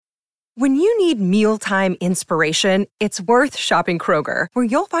When you need mealtime inspiration, it's worth shopping Kroger, where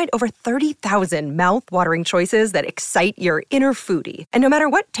you'll find over 30,000 mouth-watering choices that excite your inner foodie. And no matter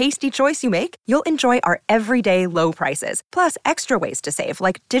what tasty choice you make, you'll enjoy our everyday low prices, plus extra ways to save,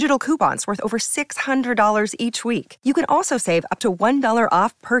 like digital coupons worth over $600 each week. You can also save up to $1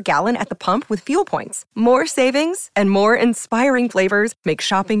 off per gallon at the pump with fuel points. More savings and more inspiring flavors make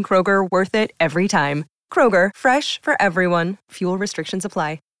shopping Kroger worth it every time. Kroger, fresh for everyone. Fuel restrictions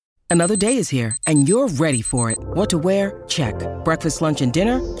apply. Another day is here, and you're ready for it. What to wear? Check. Breakfast, lunch, and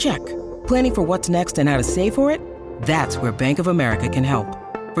dinner? Check. Planning for what's next and how to save for it? That's where Bank of America can help.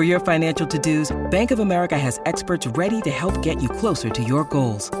 For your financial to-dos, Bank of America has experts ready to help get you closer to your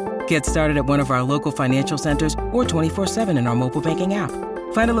goals. Get started at one of our local financial centers or 24/7 in our mobile banking app.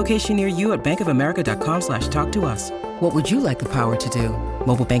 Find a location near you at bankofamerica.com/talktous. What would you like the power to do?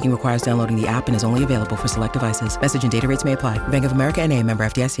 Mobile banking requires downloading the app and is only available for select devices. Message and data rates may apply. Bank of America N.A., member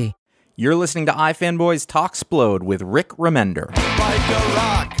FDIC. You're listening to iFanboys Talksplode with Rick Remender. Like a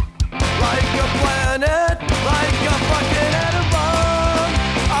rock, like a planet, like a fucking atom bomb.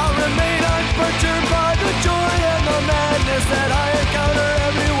 I'll remain unperturbed by the joy and the madness that I encounter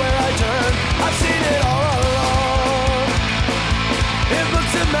everywhere I turn. I've seen it all along. In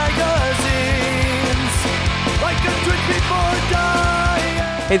books and magazines, like a drink before dying.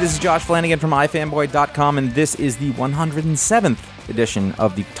 Hey, this is Josh Flanagan from iFanboy.com, and this is the 107th edition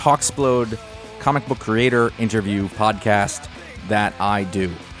of the Talksplode comic book creator interview podcast that I do.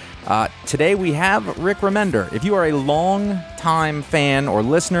 Today we have Rick Remender. If you are a long-time fan or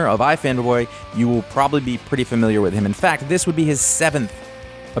listener of iFanboy, you will probably be pretty familiar with him. In fact, this would be his 7th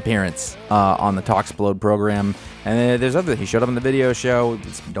appearance on the Talksplode program. And there's other. He showed up on the video show.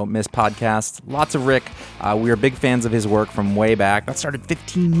 Don't Miss podcast. Lots of Rick. We are big fans of his work from way back. That started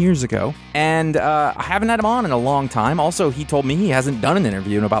 15 years ago. And I haven't had him on in a long time. Also, he told me he hasn't done an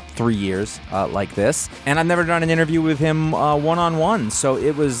interview in about 3 years like this. And I've never done an interview with him one-on-one. So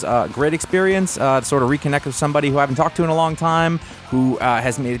it was a great experience to sort of reconnect with somebody who I haven't talked to in a long time, who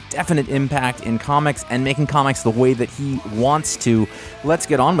has made a definite impact in comics and making comics the way that he wants to. Let's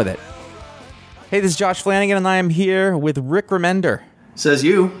get on with it. Hey, this is Josh Flanagan, and I am here with Rick Remender. Says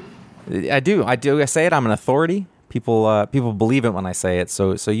you. I do. I say it. I'm an authority. People believe it when I say it.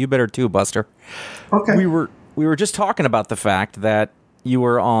 So you better too, Buster. Okay. We were just talking about the fact that you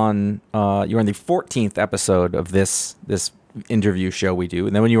were on the 14th episode of this interview show we do,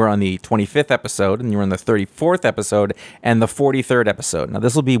 and then when you were on the 25th episode, and you were on the 34th episode, and the 43rd episode. Now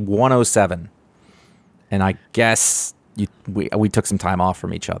this will be 107, and I guess we took some time off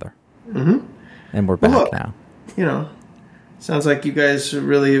from each other. Mm-hmm. And we're back now. You know, sounds like you guys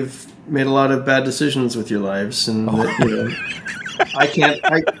really have made a lot of bad decisions with your lives, and that, you know,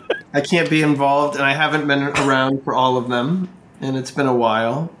 I can't be involved, and I haven't been around for all of them, and it's been a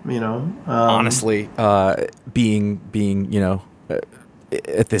while. You know, honestly, being you know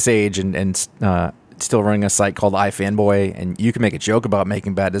at this age and still running a site called iFanboy, and you can make a joke about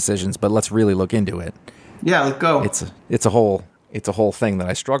making bad decisions, but let's really look into it. Yeah, let's go. It's a whole thing that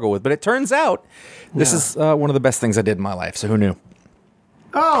I struggle with, but it turns out this is one of the best things I did in my life. So who knew?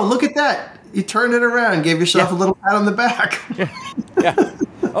 Oh, look at that! You turned it around, gave yourself a little pat on the back. Yeah.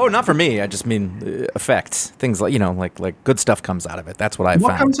 Oh, not for me. I just mean effects, things like like good stuff comes out of it. That's what I found.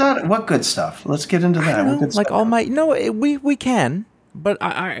 What comes out? What good stuff? Let's get into that. What good like stuff? all my we can. But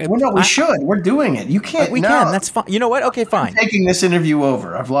we should. We're doing it. You can't. We can. That's fine. You know what? Okay, fine. I'm taking this interview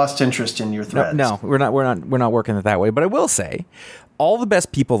over. I've lost interest in your threads. No, we're not working it that way. But I will say, all the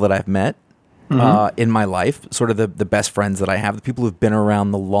best people that I've met in my life, sort of the best friends that I have, the people who've been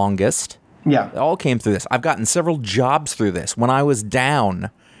around the longest, all came through this. I've gotten several jobs through this. When I was down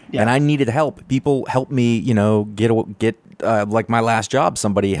and I needed help, people helped me. You know, get like my last job.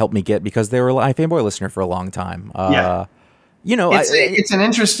 Somebody helped me get because they were an iFanboy listener for a long time. You know, it's an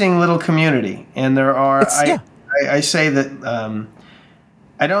interesting little community, and there are. I say that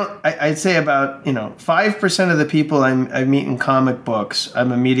I'd say about 5% of the people I meet in comic books,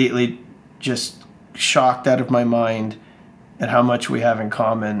 I'm immediately just shocked out of my mind at how much we have in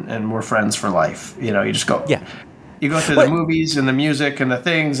common, and we're friends for life. You know, you just go. Yeah. You go through the movies and the music and the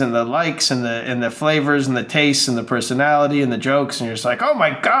things and the likes and the flavors and the tastes and the personality and the jokes, and you're just like, oh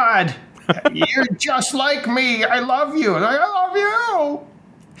my God. You're just like me. I love you. And I love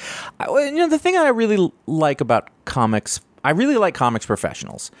you. The thing that I really like about comics, I really like comics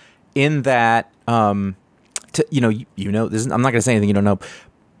professionals in that, this is, I'm not going to say anything you don't know,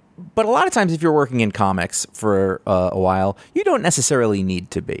 but a lot of times if you're working in comics for a while, you don't necessarily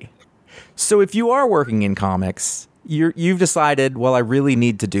need to be. So if you are working in comics, you've decided, well, I really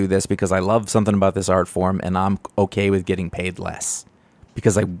need to do this because I love something about this art form and I'm okay with getting paid less.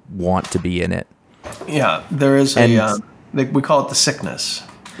 because I want to be in it. Yeah, there is we call it the sickness.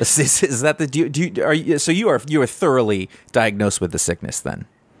 Is that you are thoroughly diagnosed with the sickness then?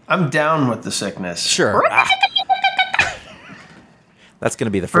 I'm down with the sickness. Sure. That's going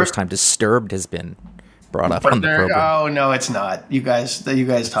to be the first time Disturbed has been brought up on the program. Oh no, it's not. You guys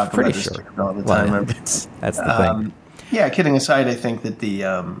talk about this all the time. Well, that's the thing. Yeah, kidding aside, I think that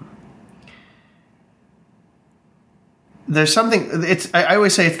there's something. I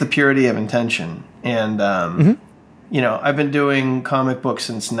always say it's the purity of intention, and I've been doing comic books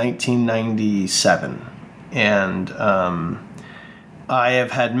since 1997, and I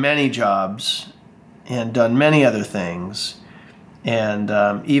have had many jobs and done many other things. And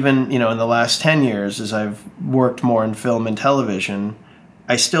even, in the last 10 years, as I've worked more in film and television,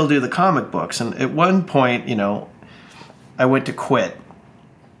 I still do the comic books. And at one point, I went to quit.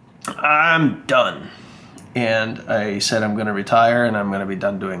 I'm done. And I said, I'm going to retire and I'm going to be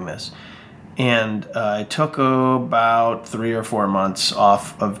done doing this. And I took about 3 or 4 months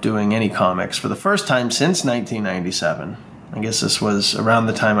off of doing any comics for the first time since 1997. I guess this was around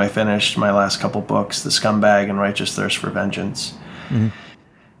the time I finished my last couple books, The Scumbag and Righteous Thirst for Vengeance. Mm-hmm.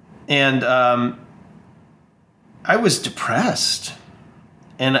 And I was depressed.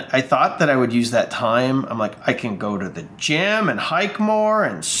 And I thought that I would use that time. I'm like, I can go to the gym and hike more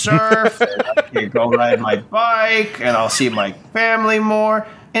and surf. And I can go ride my bike and I'll see my family more.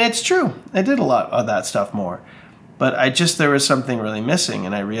 And it's true. I did a lot of that stuff more. But there was something really missing.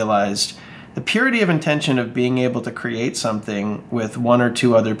 And I realized the purity of intention of being able to create something with 1 or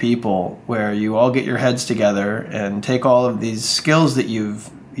 2 other people where you all get your heads together and take all of these skills that you've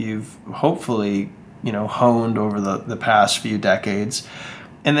hopefully, honed over the past few decades,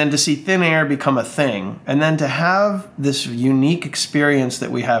 and then to see thin air become a thing, and then to have this unique experience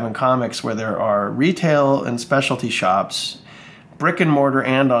that we have in comics where there are retail and specialty shops, brick and mortar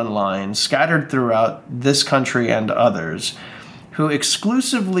and online, scattered throughout this country and others, who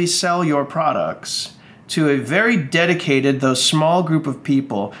exclusively sell your products to a very dedicated, though small group of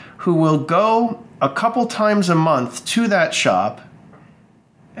people who will go a couple times a month to that shop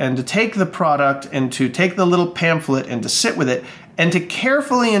and to take the product and to take the little pamphlet and to sit with it and to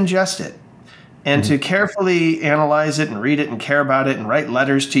carefully ingest it and to carefully analyze it and read it and care about it and write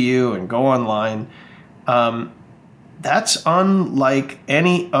letters to you and go online. That's unlike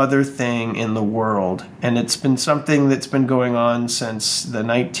any other thing in the world. And it's been something that's been going on since the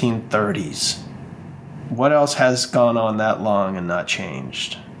 1930s. What else has gone on that long and not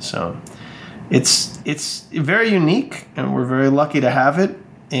changed? So it's very unique, and we're very lucky to have it.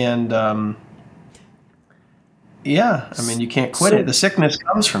 And you can't quit it. The sickness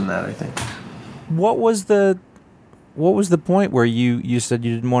comes from that, I think. What was the point where you said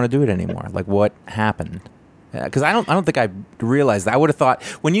you didn't want to do it anymore? Like, what happened? Because I don't think I realized that. I would have thought,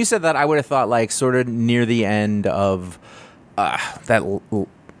 when you said that, I would have thought like sort of near the end of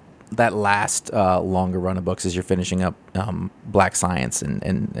that last longer run of books as you're finishing up Black Science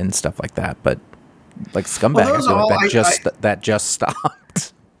and stuff like that. But like Scumbag, I feel like that just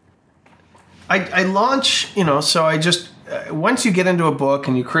stopped. I launch, so I just once you get into a book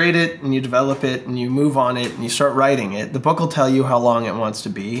and you create it and you develop it and you move on it and you start writing it, the book will tell you how long it wants to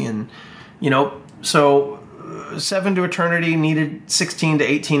be, and so. 7 to Eternity needed 16 to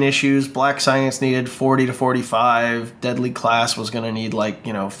 18 issues. Black Science needed 40 to 45. Deadly Class was going to need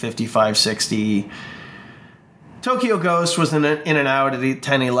 55, 60. Tokyo Ghost was in and out at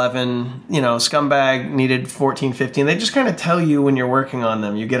 10, 11. Scumbag needed 14, 15. They just kind of tell you when you're working on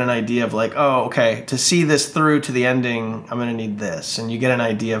them. You get an idea of okay, to see this through to the ending, I'm going to need this. And you get an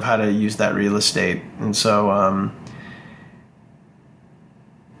idea of how to use that real estate. And so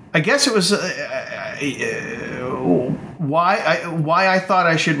I guess it was why I thought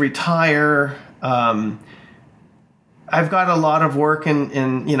I should retire. I've got a lot of work in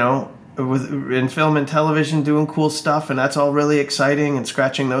film and television, doing cool stuff, and that's all really exciting and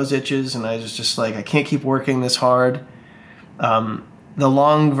scratching those itches. And I was just like, I can't keep working this hard. The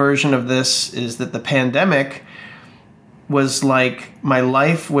long version of this is that the pandemic was like my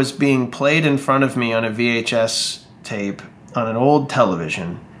life was being played in front of me on a VHS tape on an old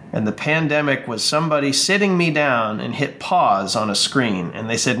television. And the pandemic was somebody sitting me down and hit pause on a screen. And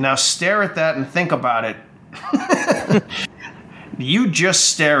they said, now stare at that and think about it. You just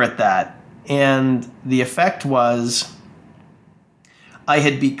stare at that. And the effect was I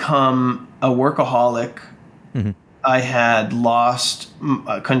had become a workaholic. Mm-hmm. I had lost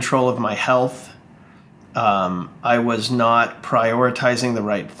control of my health. I was not prioritizing the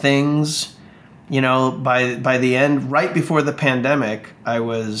right things. By the end, right before the pandemic, I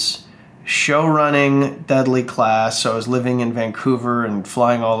was show running Deadly Class. So I was living in Vancouver and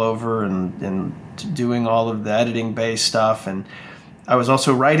flying all over and doing all of the editing based stuff. And I was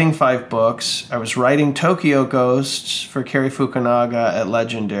also writing 5 books. I was writing Tokyo Ghosts for Cary Fukunaga at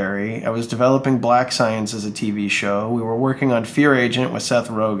Legendary. I was developing Black Science as a TV show. We were working on Fear Agent with Seth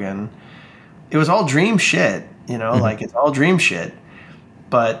Rogen. It was all dream shit, like it's all dream shit.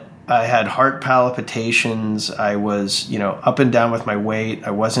 But I had heart palpitations. I was, up and down with my weight.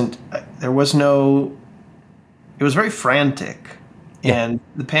 It was very frantic. Yeah. And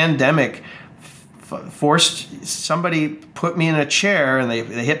the pandemic forced, somebody put me in a chair and they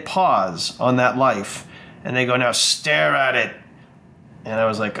hit pause on that life. And they go, now stare at it. And I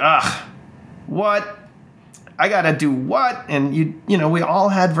was like, what? I got to do what? And we all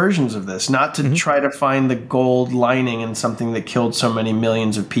had versions of this, not to try to find the gold lining in something that killed so many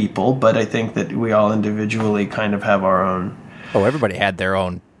millions of people. But I think that we all individually kind of have our own. Oh, everybody had their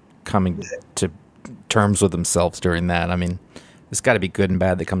own coming to terms with themselves during that. I mean, there's got to be good and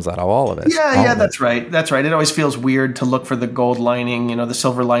bad that comes out of all of it. Yeah, that's right. That's right. It always feels weird to look for the gold lining, the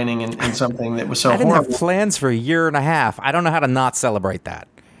silver lining in something that was so horrible. I didn't have plans for a year and a half. I don't know how to not celebrate that.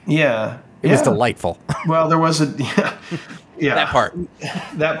 Yeah. It was delightful. Well, there was yeah. That part.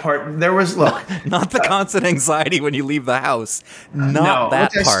 There was, look. Not the constant anxiety when you leave the house.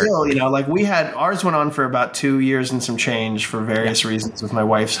 That part. Still, we had, ours went on for about 2 years and some change for various reasons with my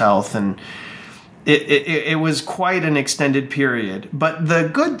wife's health. And it was quite an extended period. But the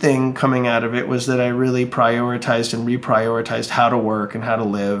good thing coming out of it was that I really prioritized and reprioritized how to work and how to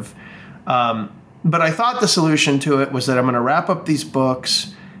live. But I thought the solution to it was that I'm going to wrap up these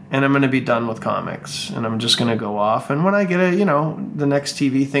books and I'm going to be done with comics, and I'm just going to go off. And when I get the next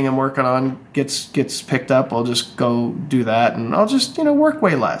TV thing I'm working on gets picked up, I'll just go do that, and I'll just, work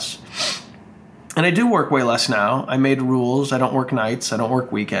way less. And I do work way less now. I made rules. I don't work nights. I don't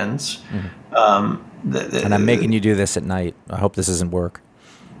work weekends. Mm-hmm. And I'm making you do this at night. I hope this isn't work.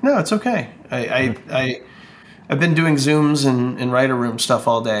 No, it's okay. I've been doing Zooms and writer room stuff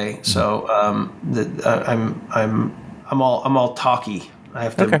all day, so I'm all talky. I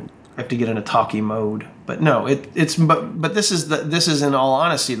have to get in a talky mode. But no, but this is in all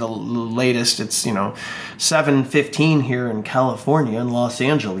honesty the latest. It's 7:15 here in California in Los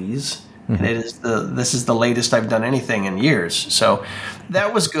Angeles, and this is the latest I've done anything in years. So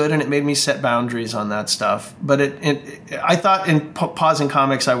that was good, and it made me set boundaries on that stuff. But I thought in pausing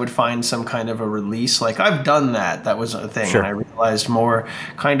comics I would find some kind of a release. Like I've done that. That was a thing, sure. And I realized more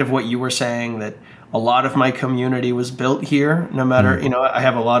kind of what you were saying, that a lot of my community was built here. No matter, I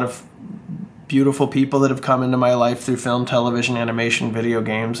have a lot of beautiful people that have come into my life through film, television, animation, video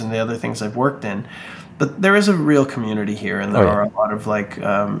games, and the other things I've worked in. But there is a real community here, and there are a lot of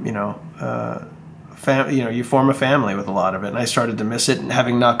you form a family with a lot of it. And I started to miss it, and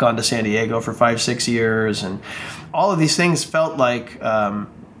having not gone to San Diego for 5-6 years, and all of these things felt like.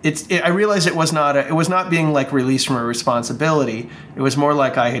 I realized it was not being like released from a responsibility. It was more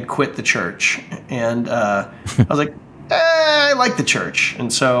like I had quit the church, and I was like, I like the church.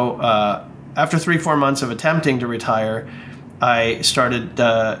 And so after 3-4 months of attempting to retire, I started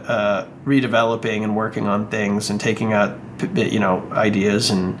redeveloping and working on things and taking out ideas.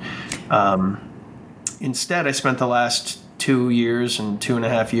 And instead, I spent the last 2 years and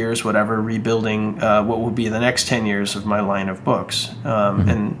 2.5 years, whatever, rebuilding what will be the next 10 years of my line of books.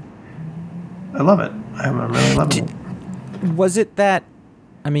 And I love it. I'm really loving it. Was it that,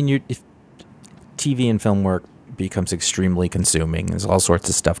 if TV and film work becomes extremely consuming, there's all sorts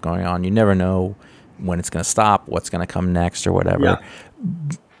of stuff going on. You never know when it's going to stop, what's going to come next or whatever. Yeah.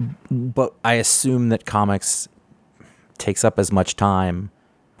 But I assume that comics takes up as much time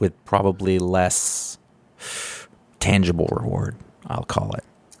with probably less tangible reward, I'll call it.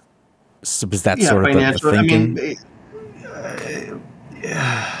 So is that sort of the thinking?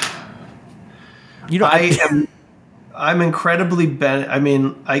 I'm incredibly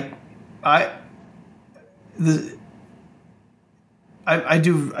I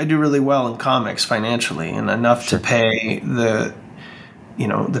do really well in comics financially, and enough to pay the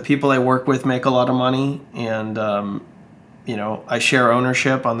people I work with make a lot of money, and I share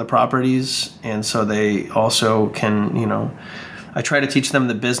ownership on the properties, and so they also can, I try to teach them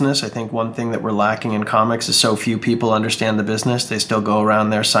the business. I think one thing that we're lacking in comics is so few people understand the business. They still go around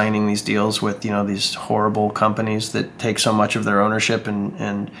there signing these deals with, these horrible companies that take so much of their ownership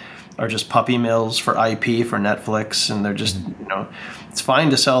and are just puppy mills for IP, for Netflix, and they're just, it's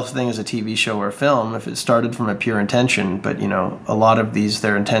fine to sell a thing as a TV show or a film if it started from a pure intention, but, a lot of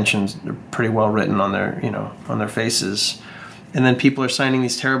their intentions are pretty well written on their faces. And then people are signing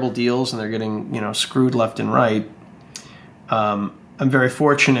these terrible deals and they're getting, screwed left and right. I'm very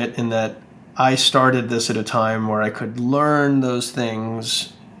fortunate in that I started this at a time where I could learn those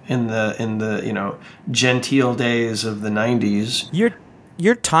things in the genteel days of the 90s.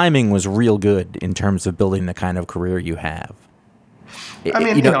 Your timing was real good in terms of building the kind of career you have. I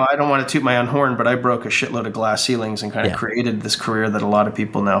mean, I don't want to toot my own horn, but I broke a shitload of glass ceilings and kind of created this career that a lot of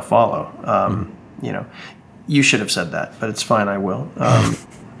people now follow. You should have said that, but it's fine. I will.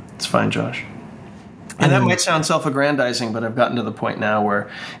 It's fine, Josh. And that might sound self-aggrandizing, but I've gotten to the point now where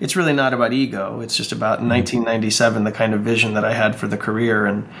it's really not about ego. It's just about 1997, the kind of vision that I had for the career.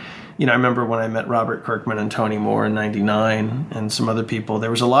 And, I remember when I met Robert Kirkman and Tony Moore in 99 and some other people, there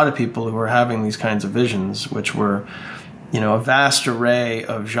was a lot of people who were having these kinds of visions, which were, a vast array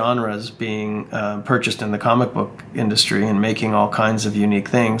of genres being purchased in the comic book industry and making all kinds of unique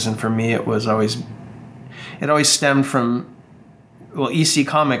things. And for me, it always stemmed from, EC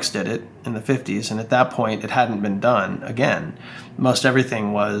Comics did it in the 50s, and at that point, it hadn't been done again. Most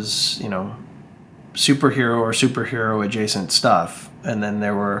everything was, superhero or superhero adjacent stuff, and then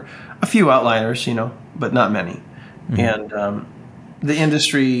there were a few outliers, but not many. Mm-hmm. And the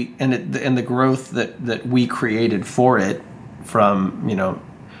industry and the growth that we created for it from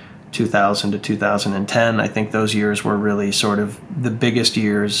 2000 to 2010, I think those years were really sort of the biggest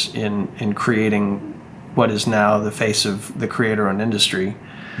years in creating what is now the face of the creator-owned industry.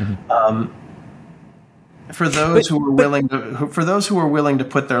 Mm-hmm. For those who were willing to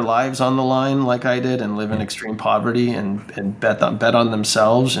put their lives on the line like I did and live in extreme poverty and bet on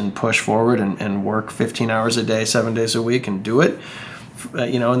themselves and push forward and work 15 hours a day, 7 days a week and do it,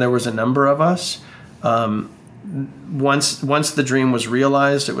 and there was a number of us. Once the dream was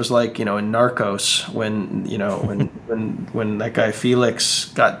realized, it was like in Narcos when that guy Felix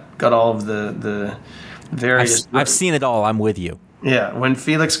got all of the various. I've seen it all. I'm with you. Yeah, when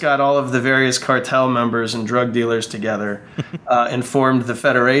Felix got all of the various cartel members and drug dealers together and formed the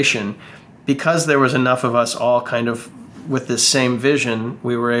Federation, because there was enough of us all kind of with this same vision,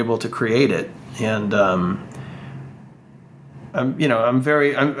 we were able to create it. And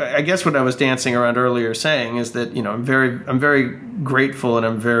I guess what I was dancing around earlier saying is that I'm very grateful and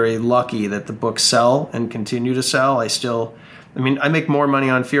I'm very lucky that the books sell and continue to sell. I make more money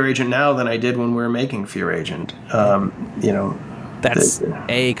on Fear Agent now than I did when we were making Fear Agent. That's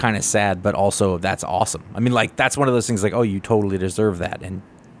kind of sad, but also that's awesome. I mean, that's one of those things you totally deserve that, and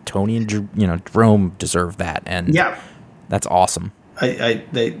Tony and Jerome deserve that, and that's awesome.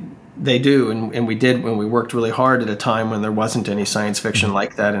 They do, and we did when we worked really hard at a time when there wasn't any science fiction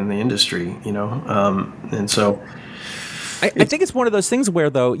like that in the industry, and so. I think it's one of those things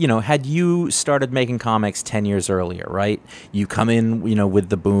where, though, had you started making comics 10 years earlier, right? You come in, with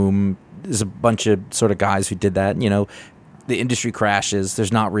the boom. There's a bunch of sort of guys who did that. The industry crashes.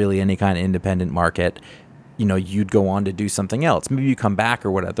 There's not really any kind of independent market. You'd go on to do something else. Maybe you come back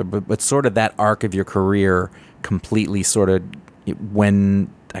or whatever. But sort of that arc of your career completely sort of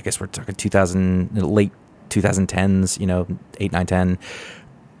when, I guess we're talking late 2010s, 8, 9, 10.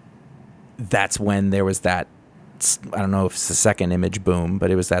 That's when there was that. I don't know if it's the second Image boom, but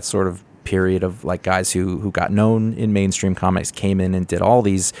it was that sort of period of guys who got known in mainstream comics came in and did all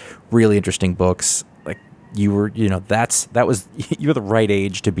these really interesting books. You were, that was you're the right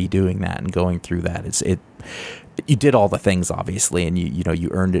age to be doing that and going through that. You did all the things obviously, and you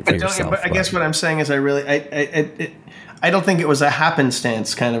earned it for yourself. But I guess what I'm saying is I don't think it was a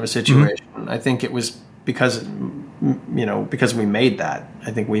happenstance kind of a situation. Mm-hmm. I think it was because we made that.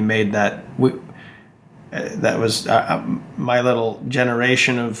 I think we made that. That was my little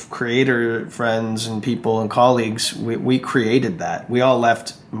generation of creator friends and people and colleagues. We created that. We all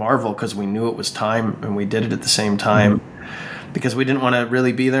left Marvel because we knew it was time, and we did it at the same time because we didn't want to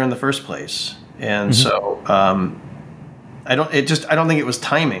really be there in the first place. And so I don't think it was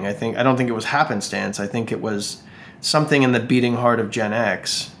timing. I don't think it was happenstance. I think it was something in the beating heart of Gen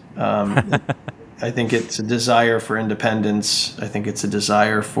X. I think it's a desire for independence. I think it's a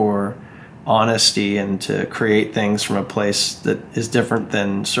desire for honesty and to create things from a place that is different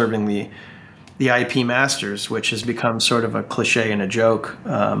than serving the IP masters, which has become sort of a cliche and a joke.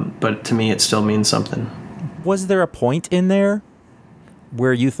 But to me, it still means something. Was there a point in there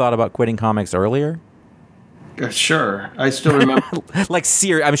where you thought about quitting comics earlier? Sure. I still remember.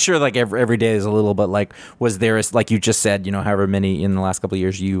 I'm sure every day is a little, but was there, like you just said, however many in the last couple of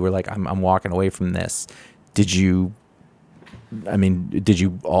years you were I'm walking away from this. Did you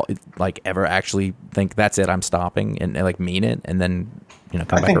all ever actually think that's it, I'm stopping, and mean it, and then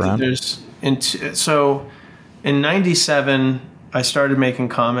come back around? So in 97, I started making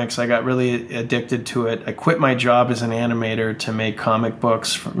comics. I got really addicted to it. I quit my job as an animator to make comic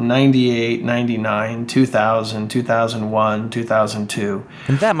books from 98, 99, 2000, 2001, 2002.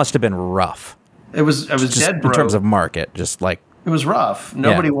 And that must have been rough. I was just dead broke. In terms of market, just like... It was rough.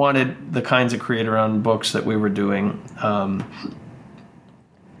 Nobody wanted the kinds of creator-owned books that we were doing.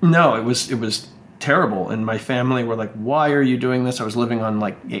 No, it was terrible. And my family were like, "Why are you doing this?" I was living on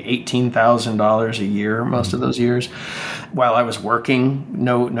like $18,000 a year most of those years, while I was working.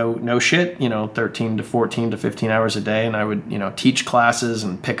 No shit. 13 to 14 to 15 hours a day, and I would teach classes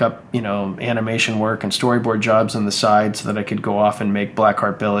and pick up animation work and storyboard jobs on the side so that I could go off and make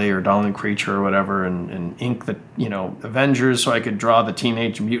Blackheart Billy or Doll and Creature or whatever, and ink the Avengers so I could draw the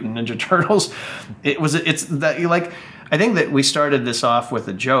Teenage Mutant Ninja Turtles. It's that I think that we started this off with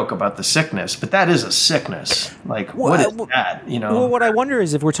a joke about the sickness, but that is a sickness. Like, what is that? Well, what I wonder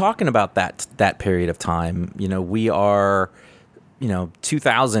is if we're talking about that period of time, we are,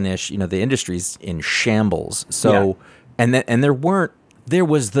 2000-ish, the industry's in shambles. So, and there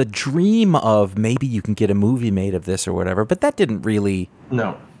was the dream of maybe you can get a movie made of this or whatever, but that didn't really.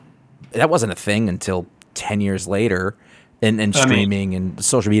 No. That wasn't a thing until 10 years later, and streaming and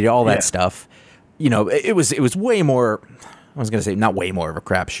social media, all that stuff. It was way more. I was going to say not way more of a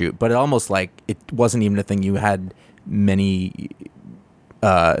crapshoot, but almost like it wasn't even a thing. You had many.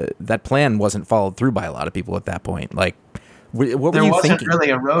 That plan wasn't followed through by a lot of people at that point. Like, what were you thinking? There wasn't really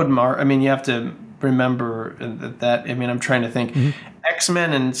a road mark. I mean, you have to remember that. I mean, I'm trying to think. Mm-hmm.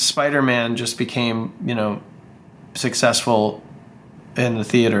 X-Men and Spider-Man just became successful in the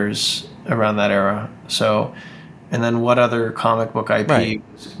theaters around that era. So. And then what other comic book IP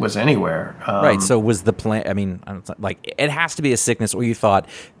was anywhere? Right. So was the plan? I mean, it has to be a sickness, or you thought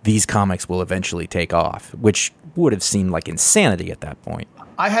these comics will eventually take off, which would have seemed like insanity at that point.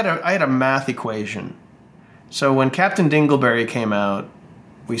 I had a math equation. So when Captain Dingleberry came out,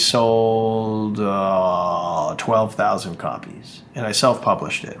 we sold 12,000 copies, and I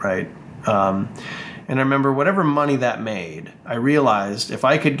self-published it. Right. And I remember whatever money that made, I realized if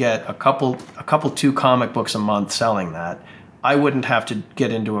I could get a couple 2 comic books a month selling that, I wouldn't have to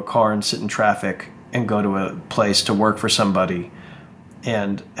get into a car and sit in traffic and go to a place to work for somebody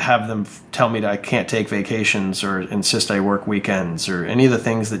and have them tell me that I can't take vacations or insist I work weekends or any of the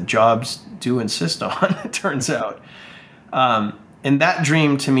things that jobs do insist on, it turns out. And that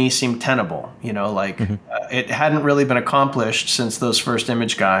dream to me seemed tenable, it hadn't really been accomplished since those first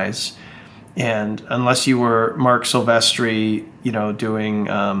Image guys. And unless you were Mark Silvestri, doing,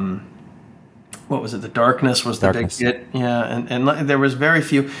 what was it? The Darkness was the big hit. Yeah. And there was very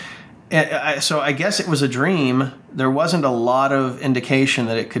few. So I guess it was a dream. There wasn't a lot of indication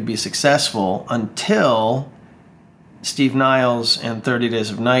that it could be successful until Steve Niles and 30 Days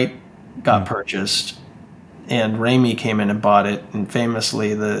of Night got purchased. And Raimi came in and bought it, and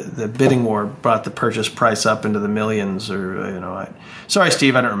famously, the bidding war brought the purchase price up into the millions. Sorry,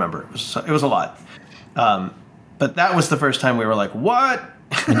 Steve, I don't remember. It was a lot, but that was the first time we were like, "What?"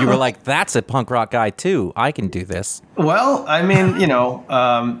 And you were like, "That's a punk rock guy too. I can do this." Well, I mean,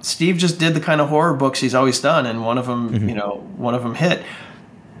 Steve just did the kind of horror books he's always done, and one of them, one of them hit.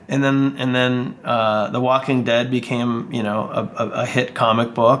 And then The Walking Dead became, a hit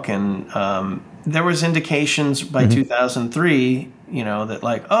comic book, and there was indications by 2003,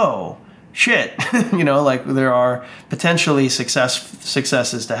 that oh shit, there are potentially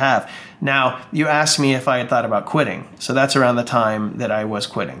successes to have. Now, you asked me if I had thought about quitting, so that's around the time that I was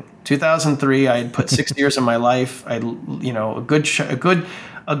quitting. 2003, I had put 6 years of my life. A good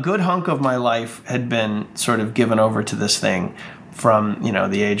hunk of my life had been sort of given over to this thing. From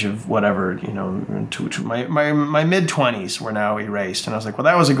the age of whatever to my mid-20s were now erased, and I was like, well,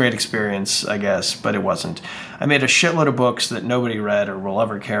 that was a great experience, I guess, but it wasn't. I made a shitload of books that nobody read or will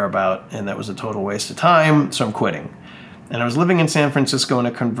ever care about, and that was a total waste of time. So I'm quitting. And I was living in San Francisco in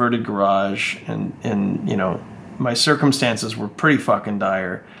a converted garage, and my circumstances were pretty fucking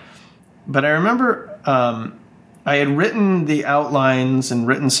dire. But I remember I had written the outlines and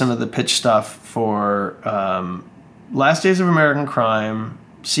written some of the pitch stuff for. Last Days of American Crime,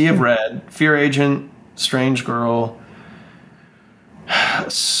 Sea of Red, Fear Agent, Strange Girl,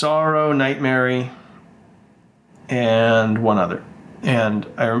 Sorrow, Nightmare, and one other, and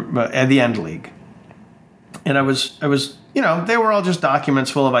the End League. And I was, they were all just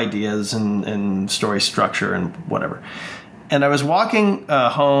documents full of ideas and story structure and whatever. And I was walking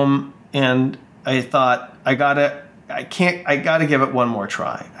home, and I thought, I gotta give it one more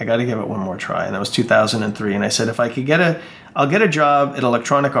try. And that was 2003. And I said, if I could I'll get a job at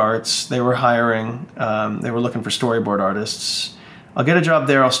Electronic Arts. They were hiring, they were looking for storyboard artists. I'll get a job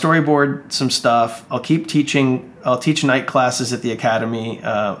there. I'll storyboard some stuff. I'll keep teaching I'll teach night classes at the Academy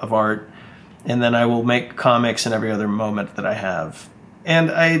of Art, and then I will make comics in every other moment that I have.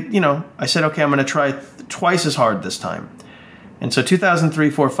 And I said, okay, I'm going to try twice as hard this time. And so 2003,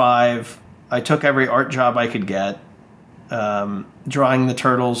 4, 5, I took every art job I could get, drawing the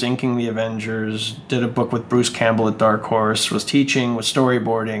Turtles, inking the Avengers, did a book with Bruce Campbell at Dark Horse, was teaching, was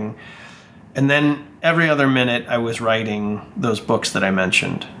storyboarding. And then every other minute I was writing those books that I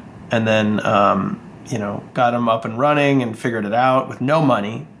mentioned. And then, got them up and running and figured it out with no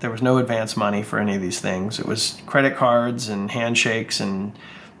money. There was no advance money for any of these things. It was credit cards and handshakes and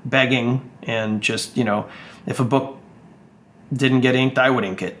begging and just, if a book didn't get inked, I would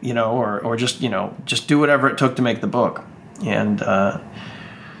ink it, or just do whatever it took to make the book. And,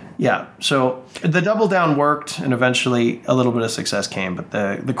 so the double down worked, and eventually a little bit of success came. But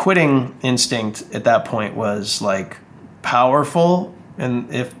the quitting instinct at that point was like powerful.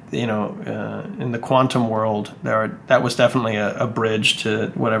 And if, in the quantum world, that was definitely a bridge to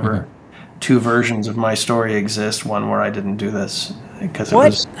whatever two versions of my story exist. One where I didn't do this because it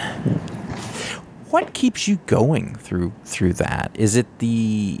was. What keeps you going through that? Is it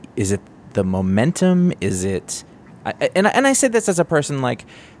the momentum? Is it? And I say this as a person, like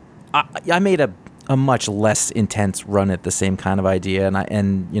I made a much less intense run at the same kind of idea,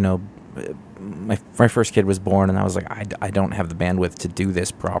 my first kid was born, and I was like, I don't have the bandwidth to do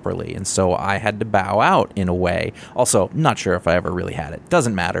this properly, and so I had to bow out in a way. Also, not sure if I ever really had it.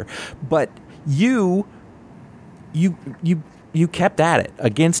 Doesn't matter. But you kept at it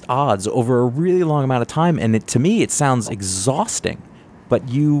against odds over a really long amount of time, and to me, it sounds exhausting. But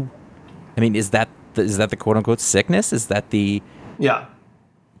is that the quote unquote sickness? Is that the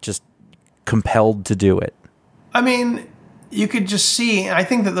just compelled to do it? You could just see. I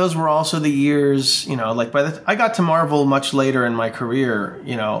think that those were also the years, I got to Marvel much later in my career,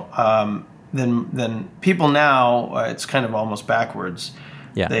 than people now. It's kind of almost backwards.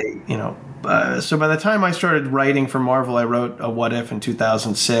 Yeah. So by the time I started writing for Marvel, I wrote a What If in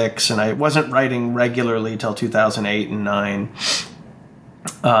 2006, and I wasn't writing regularly till 2008 and 9.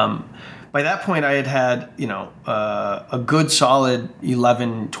 By that point, I had a good solid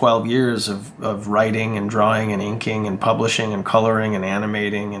 11, 12 years of writing and drawing and inking and publishing and coloring and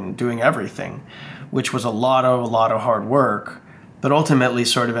animating and doing everything, which was a lot of hard work, but ultimately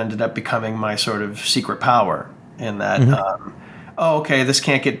sort of ended up becoming my sort of secret power in that, okay, this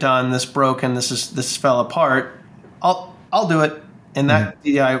can't get done, this broken, this fell apart, I'll do it. And that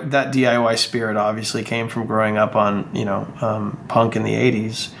DIY spirit obviously came from growing up on, punk in the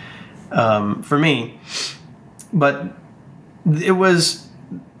 80s. For me, but it was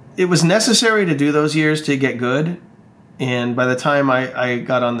necessary to do those years to get good. And by the time I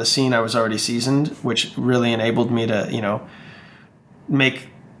got on the scene, I was already seasoned, which really enabled me to, make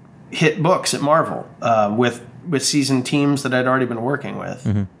hit books at Marvel, with seasoned teams that I'd already been working with.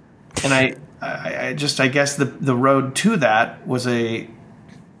 Mm-hmm. And I guess the road to that was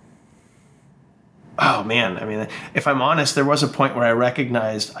oh man, if I'm honest, there was a point where I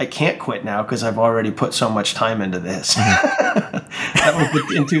recognized I can't quit now because I've already put so much time into this. That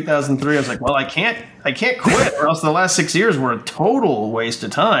was in 2003. I was like, well, I can't quit, or else the last 6 years were a total waste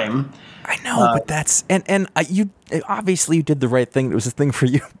of time. I know, but that's you obviously you did the right thing. It was a thing for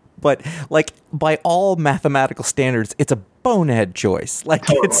you, but like by all mathematical standards, it's a bonehead choice. Like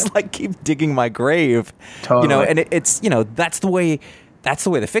totally. It's like keep digging my grave, totally. And it's that's the way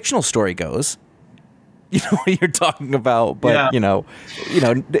the fictional story goes. You know what you're talking about, but yeah.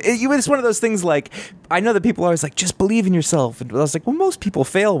 It's one of those things. Like I know that people are always like, just believe in yourself, and I was like, well, most people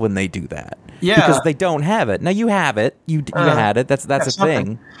fail when they do that, because they don't have it. Now you have it, you had it. That's a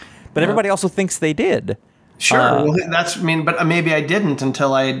thing, but everybody also thinks they did. Sure, but maybe I didn't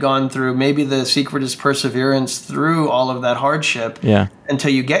until I had gone through. Maybe the secret is perseverance through all of that hardship. Yeah,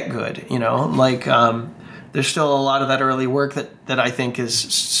 until you get good. There's still a lot of that early work that I think is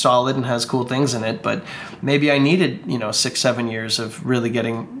solid and has cool things in it, but maybe I needed, 6-7 years of really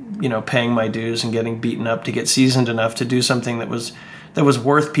getting, paying my dues and getting beaten up to get seasoned enough to do something that was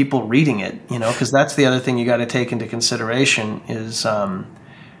worth people reading it, because that's the other thing you got to take into consideration is a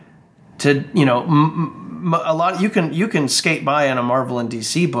lot. You can skate by on a Marvel and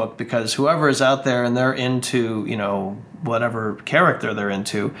DC book because whoever is out there and they're into, whatever character they're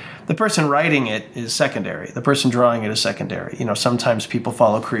into, the person writing it is secondary. The person drawing it is secondary. Sometimes people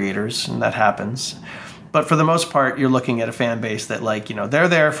follow creators, and that happens. But for the most part, you're looking at a fan base that, they're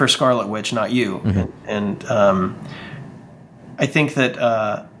there for Scarlet Witch, not you. Mm-hmm. And I think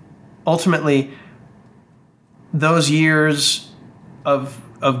that ultimately, those years of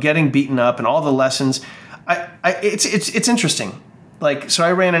getting beaten up and all the lessons, it's interesting. so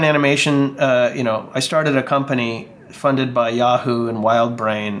I ran an animation, I started a company funded by Yahoo and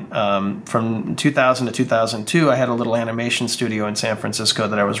WildBrain. From 2000 to 2002, I had a little animation studio in San Francisco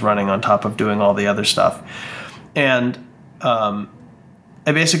that I was running on top of doing all the other stuff. And I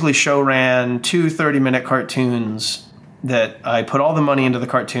basically show ran 2 30-minute cartoons that I put all the money into the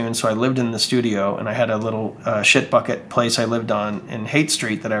cartoons. So I lived in the studio, and I had a little shit bucket place I lived on in Haight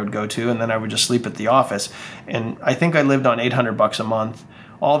Street that I would go to, and then I would just sleep at the office. And I think I lived on $800 a month.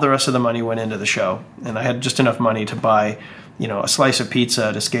 All the rest of the money went into the show, and I had just enough money to buy, a slice of pizza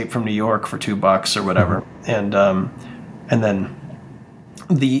at Escape from New York for $2 or whatever. And then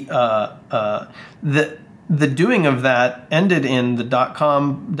the doing of that ended in the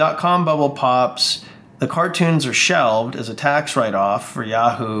dot-com bubble pops. The cartoons are shelved as a tax write-off for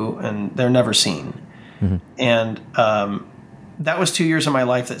Yahoo, and they're never seen. Mm-hmm. And that was 2 years of my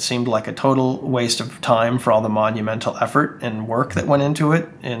life that seemed like a total waste of time for all the monumental effort and work that went into it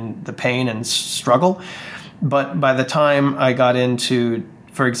and the pain and struggle. But by the time I got into,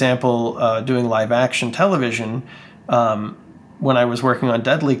 for example, doing live-action television, when I was working on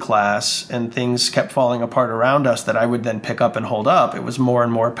Deadly Class and things kept falling apart around us that I would then pick up and hold up, it was more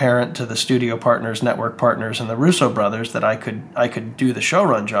and more apparent to the studio partners, network partners, and the Russo brothers that I could do the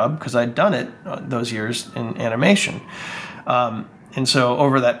showrun job because I'd done it those years in animation. And so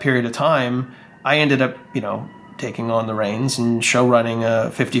over that period of time, I ended up, taking on the reins and show running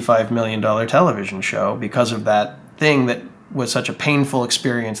a $55 million television show because of that thing that was such a painful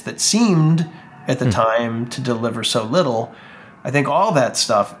experience that seemed at the time to deliver so little. I think all that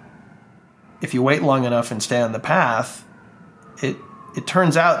stuff, if you wait long enough and stay on the path, it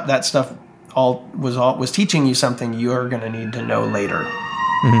turns out that stuff was teaching you something you're going to need to know later.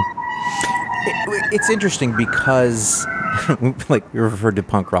 Mm-hmm. It's interesting because we referred to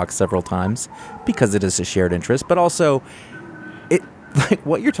punk rock several times because it is a shared interest, but also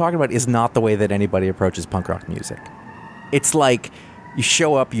what you're talking about is not the way that anybody approaches punk rock music. It's like you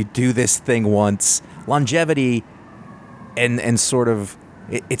show up, you do this thing once, longevity, and sort of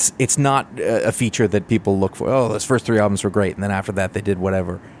it's not a feature that people look for. Oh, those first 3 albums were great, and then after that they did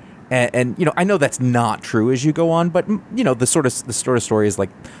whatever. And I know that's not true as you go on, but the sort of story is like,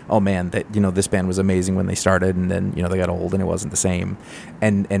 oh man, that this band was amazing when they started, and then they got old and it wasn't the same.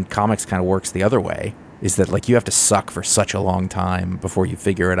 And comics kind of works the other way, is that like you have to suck for such a long time before you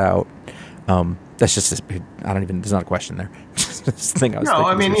figure it out. That's just there's not a question there. Just this thing I was thinking. No,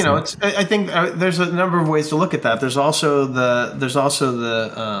 I mean, I think there's a number of ways to look at that. There's also the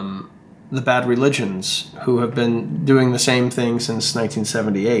Bad Religions, who have been doing the same thing since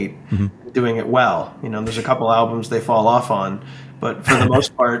 1978, doing it well. There's a couple albums they fall off on, but for the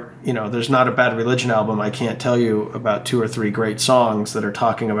most part, there's not a Bad Religion album I can't tell you about 2 or 3 great songs that are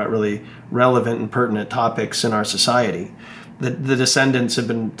talking about really relevant and pertinent topics in our society. The Descendants have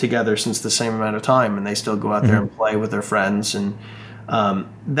been together since the same amount of time, and they still go out there and play with their friends. And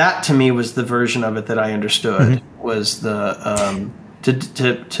that, to me, was the version of it that I understood, was the...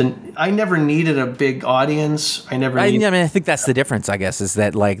 I never needed a big audience. I think that's the difference, I guess, is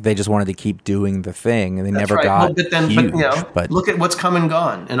that like they just wanted to keep doing the thing, and they never got huge. But look at what's come and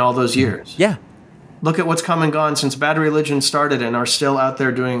gone in all those years. Yeah. Look at what's come and gone since Bad Religion started and are still out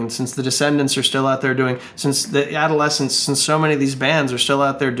there doing, since the Descendants are still out there doing, since the Adolescents, since so many of these bands are still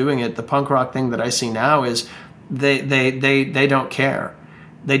out there doing it. The punk rock thing that I see now is they don't care.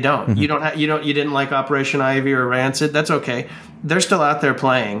 They don't. Mm-hmm. You didn't like Operation Ivy or Rancid. That's okay. They're still out there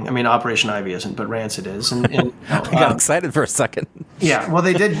playing. I mean, Operation Ivy isn't, but Rancid is. And I got excited for a second. Yeah, well,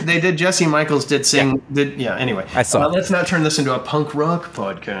 they did. Jesse Michaels did sing. Yeah. Anyway, I saw. Let's not turn this into a punk rock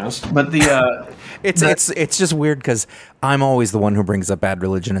podcast. But it's just weird because I'm always the one who brings up Bad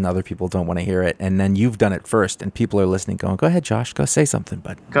Religion, and other people don't want to hear it. And then you've done it first, and people are listening, going, "Go ahead, Josh, go say something."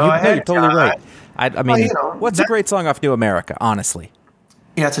 But go ahead. You're totally right. I mean, what's a great song off New America? Honestly.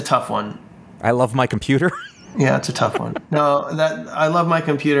 Yeah, it's a tough one. I Love My Computer. Yeah, it's a tough one. No, that I Love My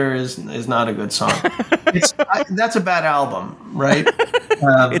Computer is not a good song. That's a bad album, right?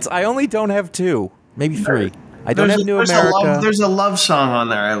 I only don't have 2, maybe 3. I don't have New America. There's a love song on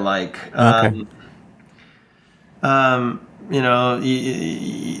there I like. Okay.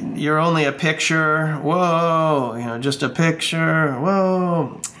 You're only a picture. Whoa, just a picture.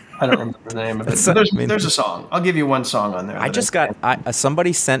 Whoa. I don't remember the name of it. There's a song. I'll give you one song on there. I just got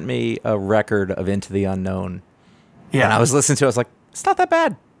somebody sent me a record of Into the Unknown. Yeah, and I was listening to it. I was like, it's not that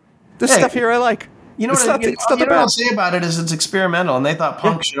bad. There's stuff here I like. What I'll say about it is it's experimental, and they thought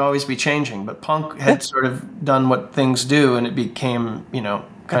punk should always be changing, but punk had sort of done what things do, and it became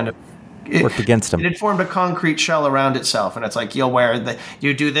kind of. It worked against them. It had formed a concrete shell around itself, and it's like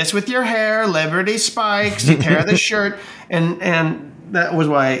you do this with your hair, Liberty spikes, you tear the shirt, and that was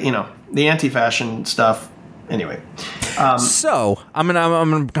why, the anti-fashion stuff. Anyway, so I'm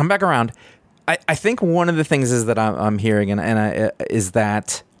gonna come back around. I think one of the things is that I'm hearing, is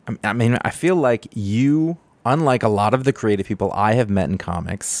that I feel like you, unlike a lot of the creative people I have met in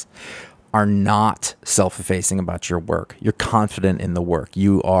comics, are not self-effacing about your work. You're confident in the work.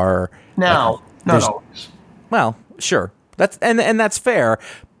 You are not always. Well, sure, that's fair,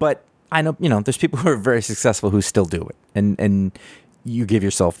 but I know there's people who are very successful who still do it, and you give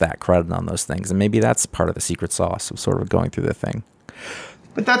yourself that credit on those things, and maybe that's part of the secret sauce of sort of going through the thing.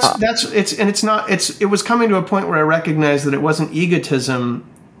 But it was coming to a point where I recognized that it wasn't egotism,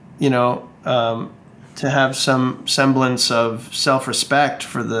 to have some semblance of self-respect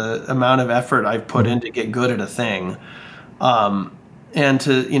for the amount of effort I've put in to get good at a thing, and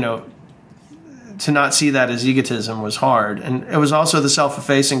to not see that as egotism was hard. And it was also the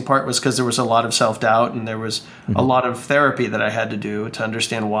self-effacing part was because there was a lot of self-doubt, and there was a lot of therapy that I had to do to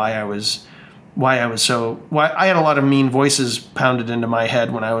understand why I had a lot of mean voices pounded into my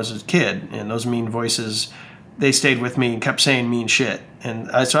head when I was a kid, and those mean voices, they stayed with me and kept saying mean shit. And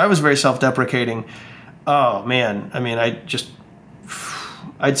so I was very self-deprecating. Oh man,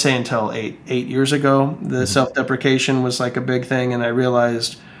 I'd say until 8 years ago, the self-deprecation was like a big thing, and I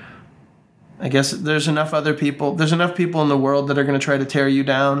realized, I guess there's enough people in the world that are going to try to tear you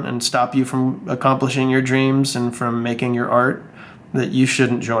down and stop you from accomplishing your dreams and from making your art, that you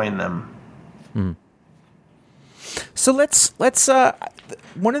shouldn't join them. Mm. So let's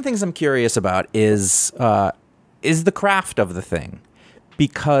one of the things I'm curious about is the craft of the thing,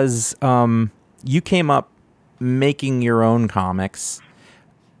 because you came up making your own comics,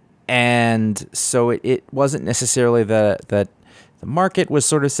 and so it wasn't necessarily that the market was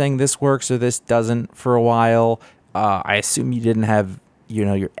sort of saying this works or this doesn't for a while. I assume you didn't have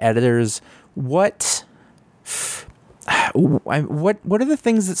your editors. What are the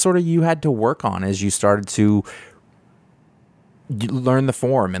things that sort of you had to work on as you started to learn the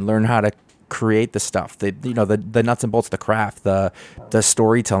form and learn how to create the stuff, the nuts and bolts of the craft, the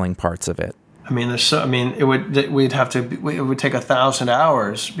storytelling parts of it? It would take 1,000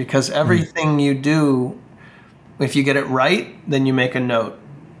 hours, because everything you do, if you get it right, then you make a note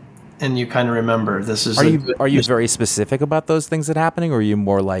and you kind of remember this is. Are you very specific about those things that are happening, or are you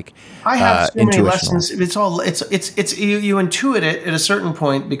more like I have so many lessons? It's you intuit it at a certain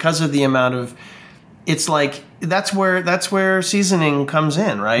point because of the amount of. It's like that's where seasoning comes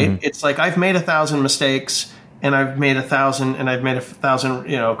in, right? Mm-hmm. It's like I've made 1,000 mistakes, and I've made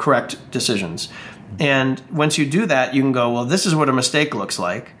 1,000 correct decisions. And once you do that, you can go, well, this is what a mistake looks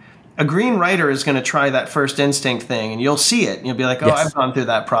like. A green writer is going to try that first instinct thing, and you'll see it. You'll be like, oh, yes. I've gone through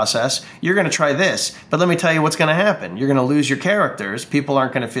that process. You're going to try this. But let me tell you what's going to happen. You're going to lose your characters. People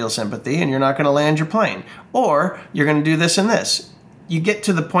aren't going to feel sympathy, and you're not going to land your plane. Or you're going to do this and this. You get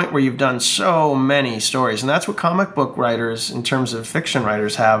to the point where you've done so many stories, and that's what comic book writers, in terms of fiction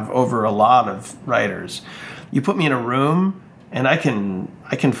writers, have over a lot of writers. You put me in a room, and I can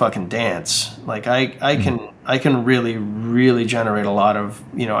fucking dance. Like I can really, really generate a lot of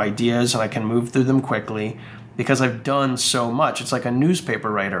ideas, and I can move through them quickly because I've done so much. It's like a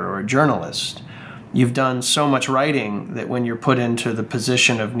newspaper writer or a journalist. You've done so much writing that when you're put into the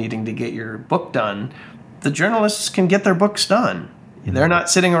position of needing to get your book done, the journalists can get their books done. They're not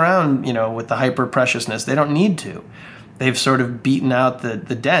sitting around, with the hyper preciousness. They don't need to. They've sort of beaten out the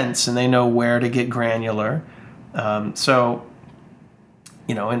dents, and they know where to get granular. And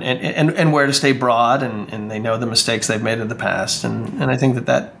where to stay broad, and they know the mistakes they've made in the past, and I think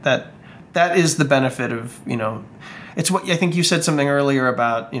that is the benefit of it's what I think you said something earlier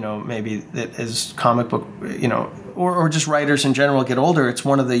about maybe that as comic book or just writers in general get older, it's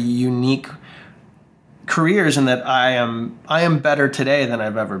one of the unique careers in that I am better today than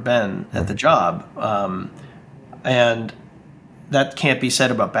I've ever been at the job, and that can't be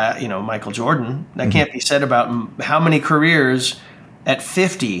said about Michael Jordan. That can't be said about how many careers at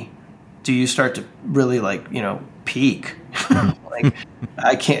 50 do you start to really peak. Like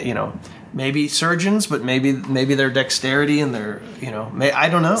I can't maybe surgeons, but maybe their dexterity and their I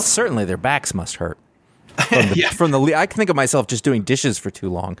don't know. Certainly their backs must hurt. From the I can think of myself just doing dishes for too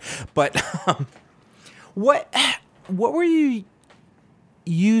long, but. What were you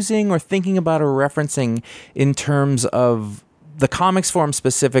using or thinking about or referencing in terms of the comics form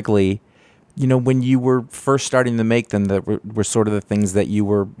specifically, when you were first starting to make them, that were sort of the things that you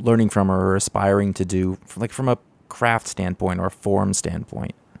were learning from or aspiring to do, like from a craft standpoint or a form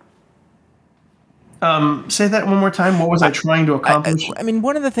standpoint? Say that one more time. What was I trying to accomplish? I mean,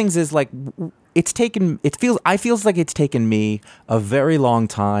 one of the things is like I feels like it's taken me a very long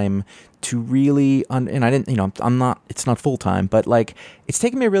time to really, and I didn't, I'm not, it's not full time, but like it's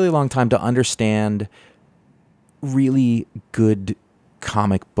taken me a really long time to understand really good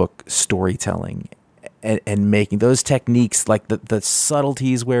comic book storytelling and making those techniques, like the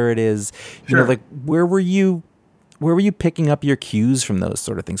subtleties where it is, Sure. like where were you picking up your cues from those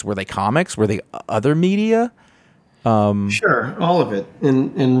sort of things? Were they comics? Were they other media? Sure, all of it.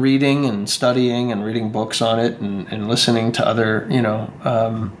 In reading and studying and reading books on it and listening to other,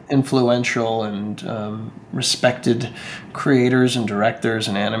 influential and respected creators and directors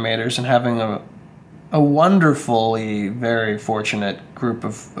and animators, and having a wonderfully, very fortunate group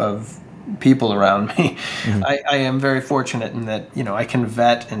of people around me. Mm-hmm. I am very fortunate in that, I can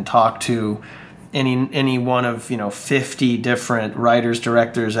vet and talk to any one of 50 different writers,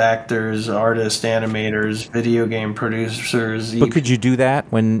 directors, actors, artists, animators, video game producers. But could you do that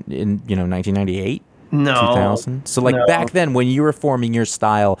when in 1998? No. 2000? So like back then when you were forming your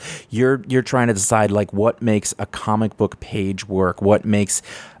style, you're trying to decide like what makes a comic book page work, what makes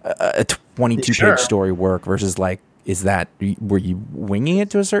a 22-page story work versus like, were you winging it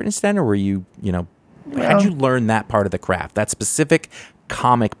to a certain extent, or were you, how'd you learn that part of the craft, that specific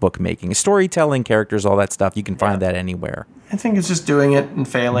comic book making, storytelling, characters, all that stuff? You can find that anywhere. I think it's just doing it and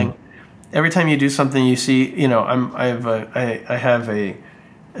failing. Mm-hmm. Every time you do something, you see, I have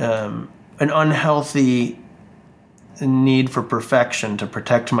an unhealthy need for perfection to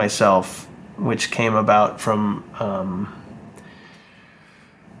protect myself, which came about from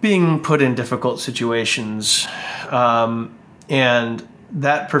being put in difficult situations, and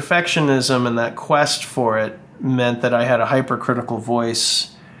that perfectionism and that quest for it meant that I had a hypercritical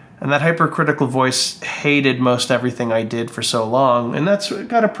voice, and that hypercritical voice hated most everything I did for so long. And that's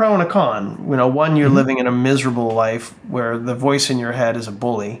got a pro and a con. One, you're living in a miserable life where the voice in your head is a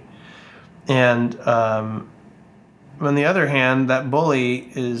bully. And on the other hand, that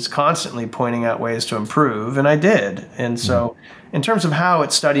bully is constantly pointing out ways to improve, and I did. And so in terms of how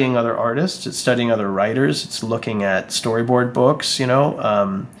it's studying other artists, it's studying other writers, it's looking at storyboard books,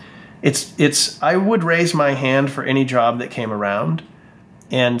 I would raise my hand for any job that came around,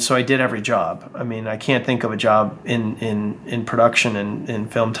 and so I did every job. I mean, I can't think of a job in production and in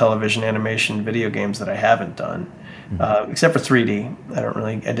film, television, animation, video games that I haven't done, except for 3D.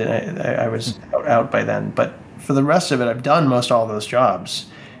 I was out by then, but for the rest of it, I've done most all those jobs,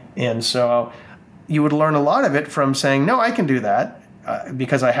 and so you would learn a lot of it from saying, no, I can do that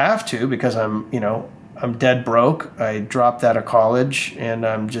because I have to, because I'm dead broke. I dropped out of college, and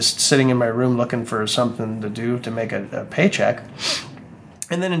I'm just sitting in my room looking for something to do to make a paycheck.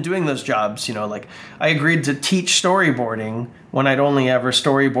 And then in doing those jobs, I agreed to teach storyboarding when I'd only ever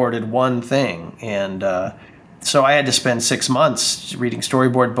storyboarded one thing. And so I had to spend 6 months reading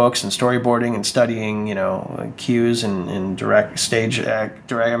storyboard books and storyboarding and studying, cues and direct stage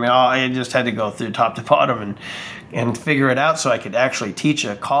act. I just had to go through top to bottom and figure it out so I could actually teach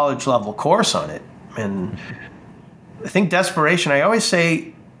a college level course on it. And I think desperation, I always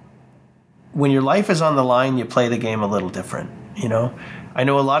say, when your life is on the line, you play the game a little different. I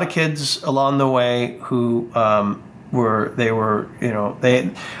know a lot of kids along the way who I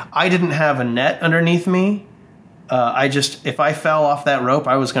didn't have a net underneath me. If I fell off that rope,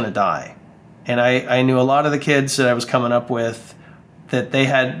 I was going to die. And I knew a lot of the kids that I was coming up with that they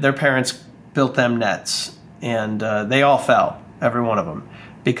had, their parents built them nets, and they all fell, every one of them,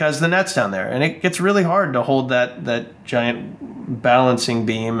 because the net's down there. And it gets really hard to hold that giant balancing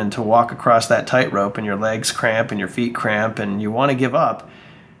beam and to walk across that tightrope, and your legs cramp and your feet cramp and you want to give up.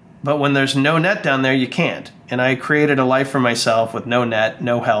 But when there's no net down there, you can't. And I created a life for myself with no net,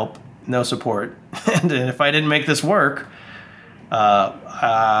 no help, no support. And if I didn't make this work,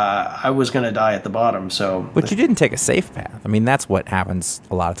 I was going to die at the bottom. But you didn't take a safe path. I mean, that's what happens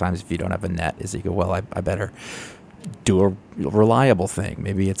a lot of times if you don't have a net, is you go, well, I better do a reliable thing.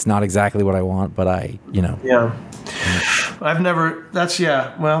 Maybe it's not exactly what I want, but Yeah.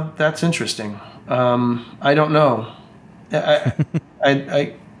 That's interesting. I don't know.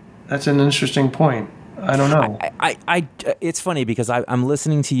 I that's an interesting point. I don't know. It's funny because I'm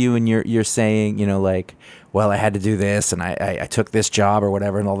listening to you and you're saying, well, I had to do this and I took this job or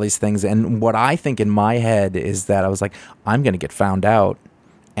whatever and all these things. And what I think in my head is that I was like, I'm going to get found out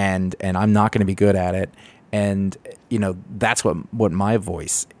and I'm not going to be good at it. And, that's what my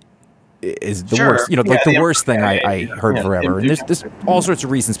voice is the worst, the worst thing I heard forever. And there's all sorts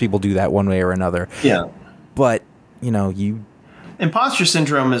of reasons people do that one way or another. Yeah. But, imposter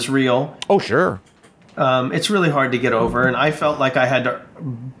syndrome is real. Oh, sure. It's really hard to get over, and I felt like I had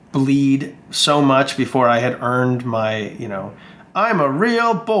to bleed so much before I had earned my, I'm a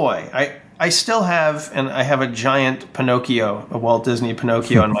real boy. I still have, and I have a giant Pinocchio, a Walt Disney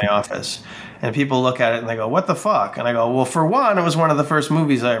Pinocchio in my office. And people look at it and they go, what the fuck? And I go, well, for one, it was one of the first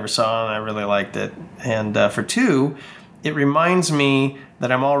movies I ever saw and I really liked it. And for two, it reminds me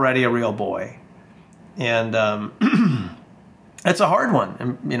that I'm already a real boy. And it's a hard one.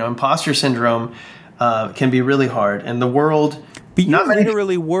 And, imposter syndrome can be really hard. And the world... But you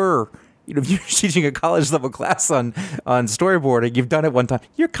literally were... if you're teaching a college level class on storyboarding, you've done it one time.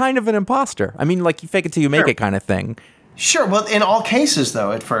 You're kind of an imposter. I mean, like you fake it till you make it kind of thing. Sure. Well, in all cases,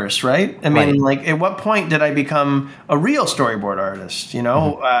 though, at first, right? I mean, like, at what point did I become a real storyboard artist?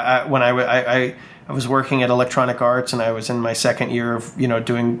 When I was working at Electronic Arts and I was in my second year of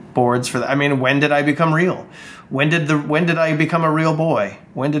doing boards for that. I mean, when did I become real? When did I become a real boy?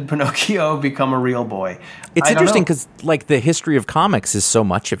 When did Pinocchio become a real boy? It's interesting because like the history of comics is so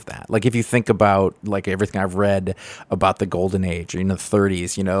much of that. Like if you think about like everything I've read about the Golden Age, the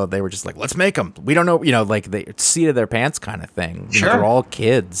 30s, they were just like, let's make them. We don't know, like they seat of their pants kind of thing. Sure. They're all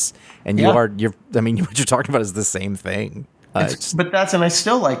kids, and what you're talking about is the same thing. But I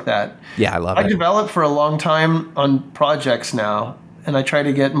still like that. Yeah, I love it. I developed for a long time on projects now, and I try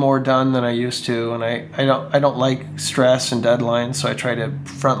to get more done than I used to. And I don't like stress and deadlines, so I try to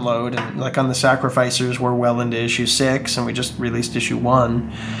front load. And like on the Sacrificers, we're well into issue 6, and we just released issue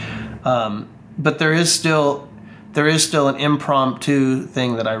 1. But there is still an impromptu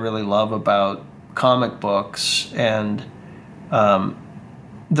thing that I really love about comic books, and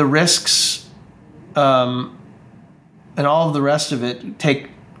the risks. And all of the rest of it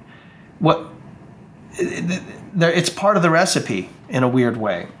it's part of the recipe in a weird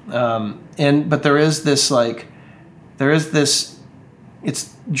way. But there is this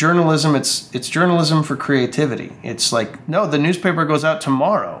it's journalism. It's journalism for creativity. It's like, no, the newspaper goes out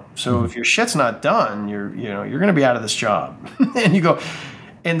tomorrow. So if your shit's not done, you're going to be out of this job. And you go,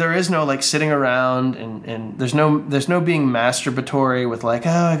 and there is no like sitting around and there's no being masturbatory with like, oh,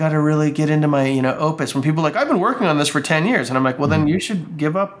 I got to really get into my, opus. When people are like, I've been working on this for 10 years. And I'm like, well, then you should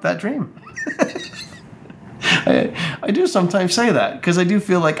give up that dream. I do sometimes say that because I do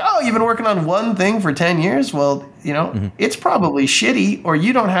feel like, oh, you've been working on one thing for 10 years. Well, it's probably shitty, or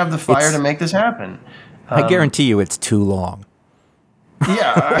you don't have the fire to make this happen. I guarantee you it's too long.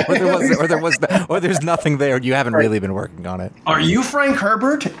 Yeah. or there's nothing there. You haven't really been working on it. Are you Frank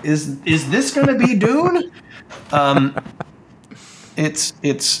Herbert? Is this going to be Dune?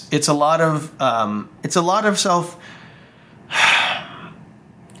 It's a lot of self.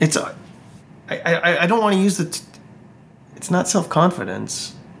 I don't want to use it's not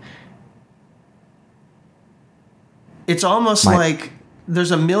self-confidence. It's almost like there's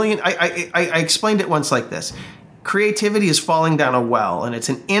a million. I explained it once like this. Creativity is falling down a well, and it's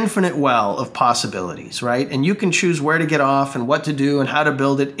an infinite well of possibilities, right? And you can choose where to get off and what to do and how to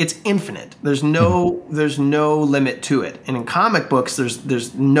build it. It's infinite. There's no limit to it. And in comic books,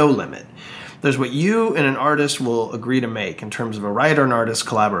 there's no limit. There's what you and an artist will agree to make in terms of a writer and artist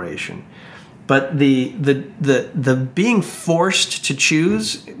collaboration. But the being forced to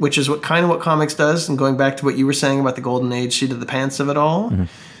choose, which is what comics does, and going back to what you were saying about the Golden Age seat of the pants of it all.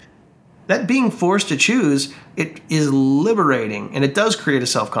 That being forced to choose, it is liberating, and it does create a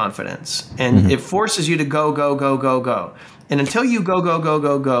self-confidence, and it forces you to go, go, go, go, go. And until you go, go, go,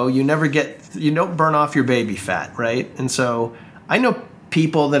 go, go, you don't burn off your baby fat, right? And so I know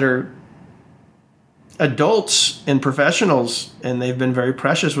people that are adults and professionals, and they've been very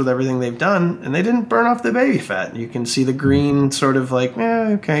precious with everything they've done, and they didn't burn off the baby fat. You can see the green sort of like,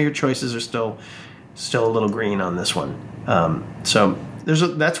 okay, your choices are still a little green on this one. So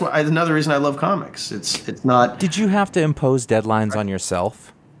that's another reason I love comics. It's not. Did you have to impose deadlines on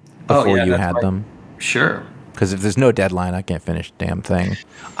yourself before you had them? Sure. Because if there's no deadline, I can't finish the damn thing.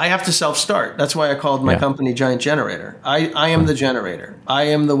 I have to self-start. That's why I called my company Giant Generator. I am the generator. I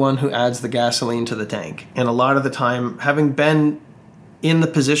am the one who adds the gasoline to the tank. And a lot of the time, having been in the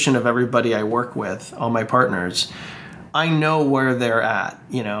position of everybody I work with, all my partners, I know where they're at,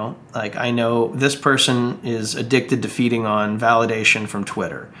 Like, I know this person is addicted to feeding on validation from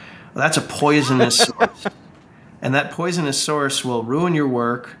Twitter. Well, that's a poisonous source. And that poisonous source will ruin your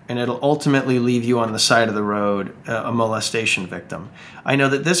work, and it'll ultimately leave you on the side of the road, a molestation victim. I know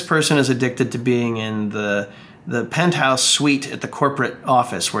that this person is addicted to being in the penthouse suite at the corporate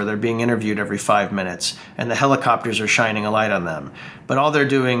office where they're being interviewed every 5 minutes, and the helicopters are shining a light on them. But all they're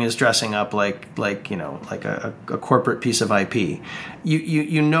doing is dressing up like a corporate piece of IP.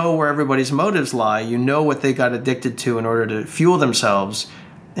 You know where everybody's motives lie. You know what they got addicted to in order to fuel themselves.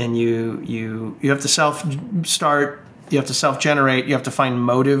 And you have to self-start self-generate. You have to find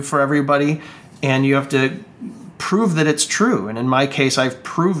motive for everybody, and you have to prove that it's true. And in my case, I've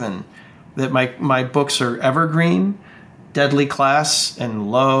proven that my books are evergreen. Deadly Class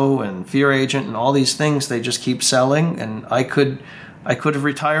and Low and Fear Agent and all these things, they just keep selling, and I could have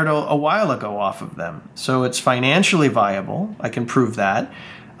retired a while ago off of them. So it's financially viable. I can prove that.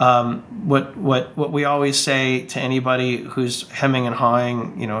 What we always say to anybody who's hemming and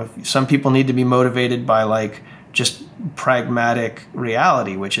hawing, some people need to be motivated by like just pragmatic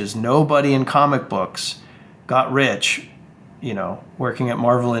reality, which is nobody in comic books got rich working at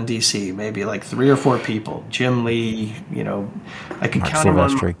Marvel and DC, maybe like 3 or 4 people. Jim Lee, I could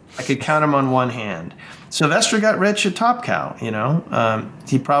count him on one hand. Sylvester got rich at Top Cow,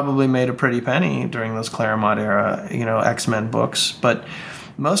 he probably made a pretty penny during those Claremont era, X-Men books. But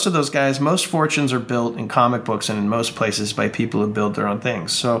most of those guys, most fortunes are built in comic books and in most places by people who build their own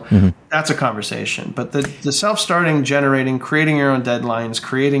things. So that's a conversation. But the self-starting, generating, creating your own deadlines,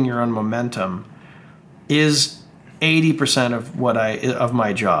 creating your own momentum is 80% of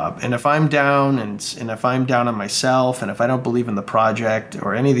my job. And if I'm down and if I'm down on myself and if I don't believe in the project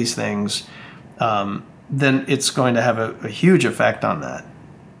or any of these things, then it's going to have a huge effect on that.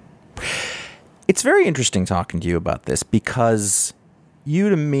 It's very interesting talking to you about this because you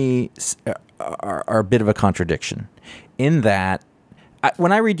to me are a bit of a contradiction in that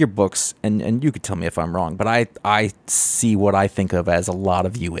when I read your books, and you could tell me if I'm wrong, but I see what I think of as a lot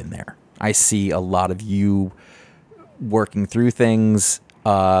of you in there. I see a lot of you working through things,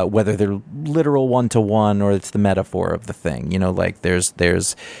 whether they're literal one-to-one or it's the metaphor of the thing. Like there's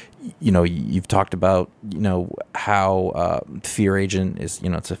you've talked about, how Fear Agent is,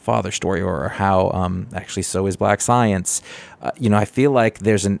 it's a father story, or how actually so is Black Science. I feel like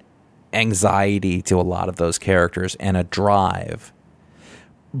there's an anxiety to a lot of those characters and a drive,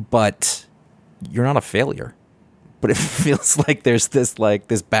 but you're not a failure. But it feels like there's this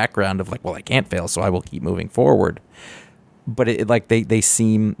background of like, well, I can't fail, so I will keep moving forward. But it like they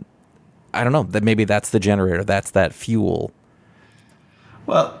seem, I don't know, that maybe that's the generator, that's that fuel.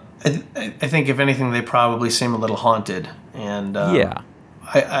 Well, I think if anything, they probably seem a little haunted. And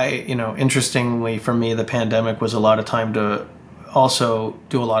I interestingly for me, the pandemic was a lot of time to also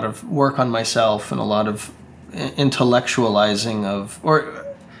do a lot of work on myself and a lot of intellectualizing or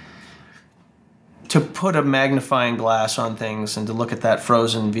to put a magnifying glass on things and to look at that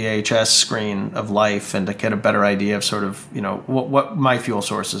frozen VHS screen of life and to get a better idea of sort of, what my fuel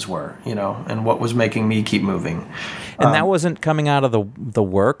sources were, and what was making me keep moving. And that wasn't coming out of the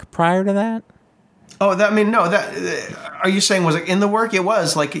work prior to that? Oh, are you saying was it in the work? It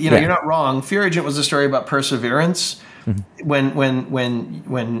was like, You're not wrong. Fear Agent was a story about perseverance. Mm-hmm.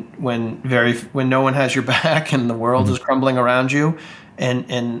 When no one has your back and the world is crumbling around you.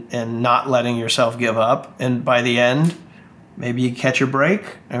 And not letting yourself give up. And by the end, maybe you catch a break.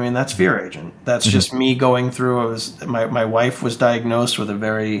 I mean, that's Fear Agent. That's just me going through. My wife was diagnosed with a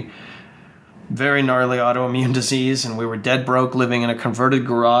very, very gnarly autoimmune disease, and we were dead broke, living in a converted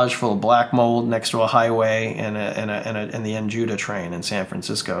garage full of black mold next to a highway and the Enjuta train in San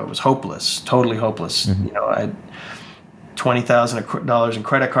Francisco. It was hopeless, totally hopeless. I had $20,000 in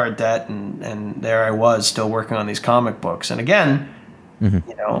credit card debt, and there I was still working on these comic books. And again,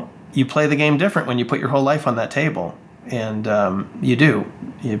 you play the game different when you put your whole life on that table, and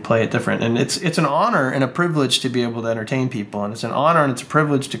you play it different. And it's an honor and a privilege to be able to entertain people, and it's an honor and it's a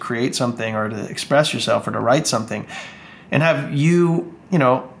privilege to create something or to express yourself or to write something, and have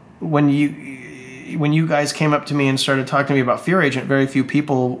when you guys came up to me and started talking to me about Fear Agent, very few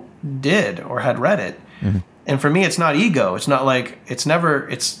people did or had read it. And for me, it's not ego. It's not like it's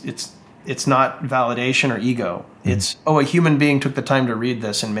not validation or ego. It's, a human being took the time to read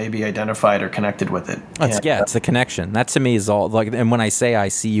this and maybe identified or connected with it. It's the connection. That to me is all like, and when I say I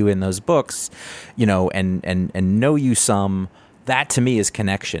see you in those books, and know you some, that to me is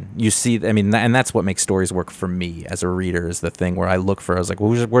connection. You see, and that's what makes stories work for me as a reader, is the thing where I look for, I was like,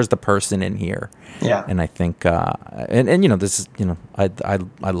 well, where's the person in here? Yeah. And I think, this is,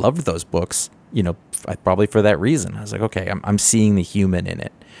 I loved those books, probably for that reason. I was like, okay, I'm seeing the human in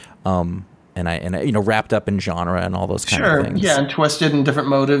it. And I wrapped up in genre and all those kind of things. Yeah, and twisted and different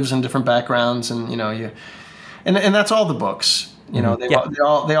motives and different backgrounds, and and that's all the books.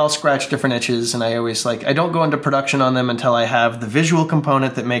 They all scratch different itches, and I always I don't go into production on them until I have the visual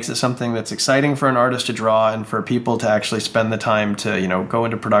component that makes it something that's exciting for an artist to draw and for people to actually spend the time to go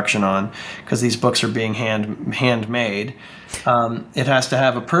into production on, because these books are being handmade. It has to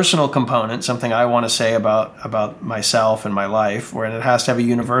have a personal component, something I want to say about myself and my life, and it has to have a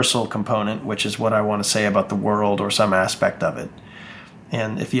universal component, which is what I want to say about the world or some aspect of it.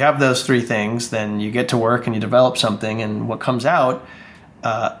 And if you have those three things, then you get to work and you develop something, and what comes out.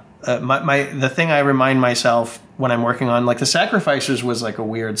 The thing I remind myself when I'm working on, like, The Sacrificers was like a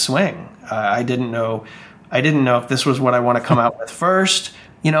weird swing. I didn't know if this was what I want to come out with first.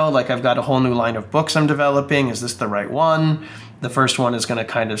 Like, I've got a whole new line of books I'm developing. Is this the right one? The first one is going to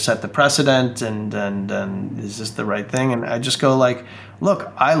kind of set the precedent, and is this the right thing? And I just go like,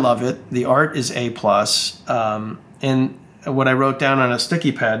 look, I love it. The art is A+. And what I wrote down on a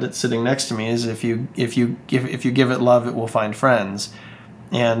sticky pad that's sitting next to me is if you give it love, it will find friends.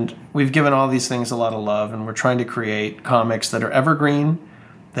 And we've given all these things a lot of love, and we're trying to create comics that are evergreen,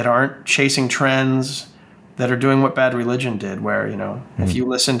 that aren't chasing trends, that are doing what Bad Religion did, where, if you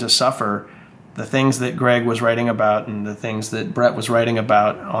listen to Suffer, the things that Greg was writing about and the things that Brett was writing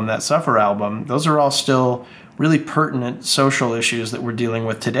about on that Suffer album, those are all still really pertinent social issues that we're dealing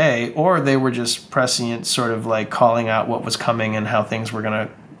with today, or they were just prescient, sort of like calling out what was coming and how things were going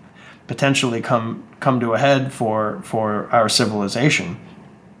to potentially come to a head for our civilization.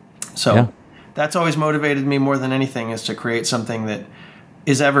 So that's always motivated me more than anything, is to create something that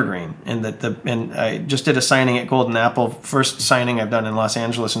is evergreen. And and I just did a signing at Golden Apple, first signing I've done in Los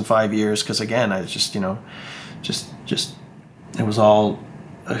Angeles in 5 years, because again, I just it was all,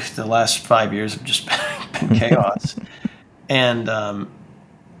 the last 5 years have just been chaos. And I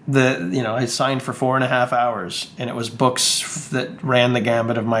signed for 4.5 hours, and it was books that ran the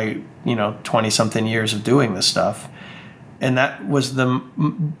gambit of my 20-something years of doing this stuff. And that was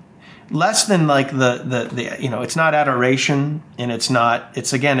less than like the it's not adoration, and it's not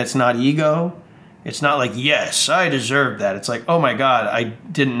ego. It's not like, yes, I deserve that. It's like, oh my God, I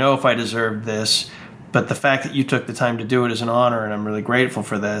didn't know if I deserved this, but the fact that you took the time to do it is an honor, and I'm really grateful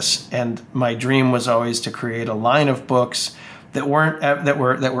for this. And my dream was always to create a line of books that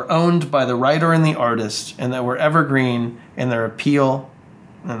were owned by the writer and the artist, and that were evergreen in their appeal,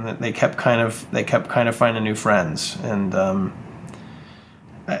 and that they kept kind of finding new friends. And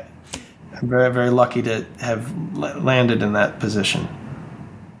I'm very, very lucky to have landed in that position.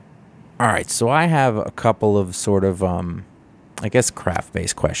 All right, so I have a couple of sort of, I guess,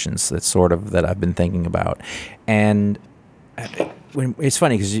 craft-based questions that I've been thinking about. And it's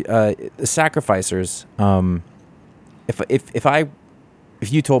funny because The Sacrificers,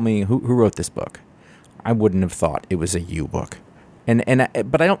 if you told me who wrote this book, I wouldn't have thought it was a you book.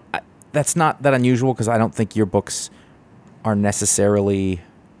 But I don't. That's not that unusual, because I don't think your books are necessarily.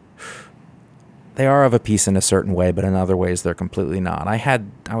 They are of a piece in a certain way, but in other ways they're completely not. I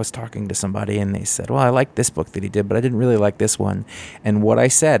was talking to somebody, and they said, well, I like this book that he did, but I didn't really like this one. And what I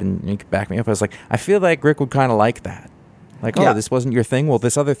said, and you can back me up, I was like, I feel like Rick would kind of like that. Like, oh, this wasn't your thing? Well,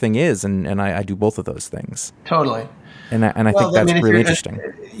 this other thing is, and I do both of those things. Totally. And I think that's really interesting.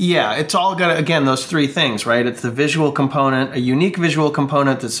 Yeah, it's all got, again, those three things, right? It's the visual component, a unique visual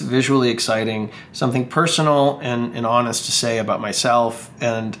component that's visually exciting, something personal and honest to say about myself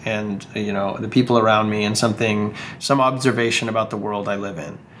and the people around me, and some observation about the world I live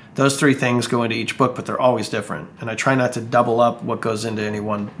in. Those three things go into each book, but they're always different. And I try not to double up what goes into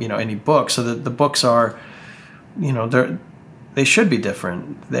any book, so that the books are, they should be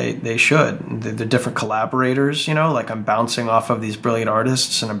different. They should. They're different collaborators, like I'm bouncing off of these brilliant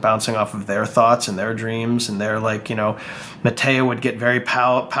artists, and I'm bouncing off of their thoughts and their dreams, and they're like, Matteo would get very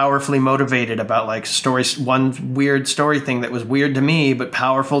powerfully motivated about like stories, one weird story thing that was weird to me but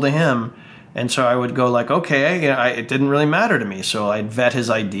powerful to him. And so I would go like, okay, it didn't really matter to me. So I'd vet his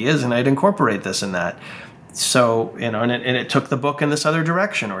ideas, and I'd incorporate this and that. So, and it took the book in this other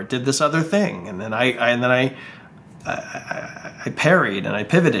direction, or it did this other thing. And then I parried, and I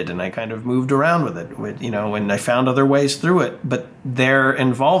pivoted, and I kind of moved around with it, and I found other ways through it. But their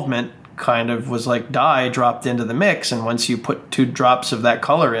involvement kind of was like dye dropped into the mix, and once you put 2 drops of that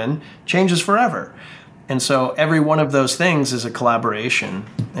color in, changes forever. And so every one of those things is a collaboration,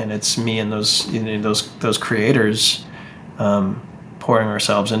 and it's me and those creators pouring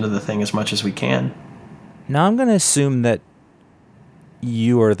ourselves into the thing as much as we can. Now I'm going to assume that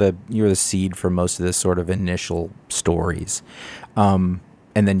you're the seed for most of this sort of initial stories, and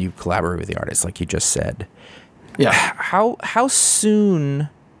then you collaborate with the artist, like you just said. Yeah. How soon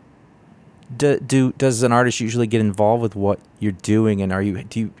does an artist usually get involved with what you're doing, and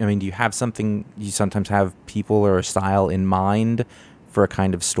do you have something, you sometimes have people or a style in mind for a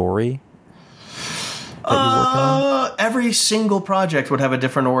kind of story that you work on? Every single project would have a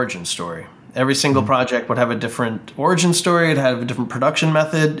different origin story. Every single project would have a different origin story. It'd have a different production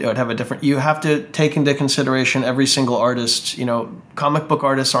method. It would have a different. You have to take into consideration every single artist. Comic book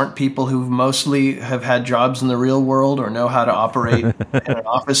artists aren't people who mostly have had jobs in the real world or know how to operate in an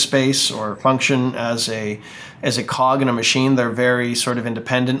office space or function as a cog in a machine. They're very sort of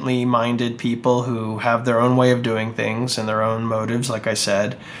independently minded people who have their own way of doing things and their own motives. Like I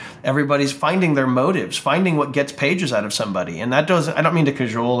said, everybody's finding their motives, finding what gets pages out of somebody, and that doesn't. I don't mean to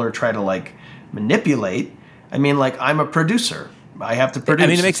cajole or try to manipulate. I mean, I'm a producer. I have to produce. I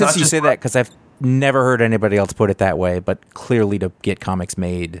mean, it makes sense you say that because I've never heard anybody else put it that way, but clearly to get comics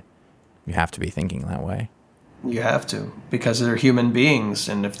made, you have to be thinking that way. You have to, because they're human beings,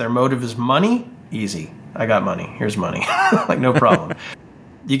 and if their motive is money, easy. I got money. Here's money. No problem.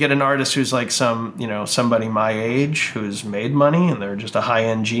 You get an artist who's somebody my age who's made money and they're just a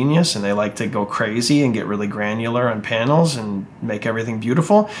high-end genius and they like to go crazy and get really granular on panels and make everything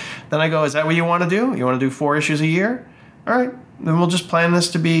beautiful. Then I go, is that what you want to do? You want to do 4 issues a year? All right, then we'll just plan this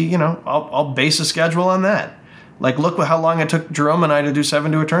to be, I'll base a schedule on that. Look how long it took Jerome and I to do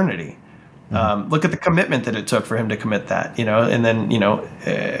 7 to Eternity. Look at the commitment that it took for him to commit that, and then,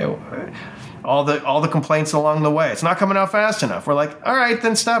 all the complaints along the way. It's not coming out fast enough. We're like, all right,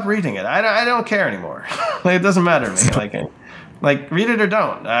 then stop reading it. I don't care anymore. It doesn't matter to me. Read it or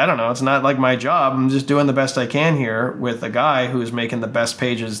don't. I don't know. It's not my job. I'm just doing the best I can here with a guy who's making the best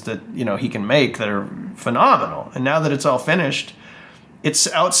pages that, he can make that are phenomenal. And now that it's all finished, it's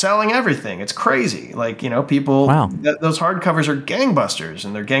outselling everything. It's crazy. People, wow. Those hardcovers are gangbusters,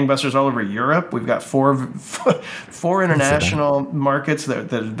 and they're gangbusters all over Europe. We've got four international markets that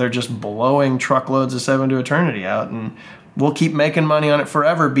they're just blowing truckloads of 7 to Eternity out, and we'll keep making money on it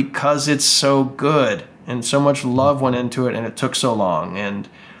forever because it's so good and so much love went into it, and it took so long. And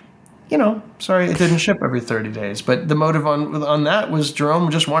sorry it didn't ship every 30 days. But the motive on that was Jerome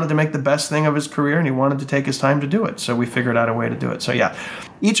just wanted to make the best thing of his career, and he wanted to take his time to do it. So we figured out a way to do it. So yeah,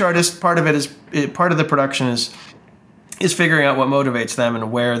 each artist, part of the production is figuring out what motivates them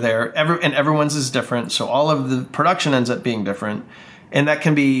and where and everyone's is different. So all of the production ends up being different. And that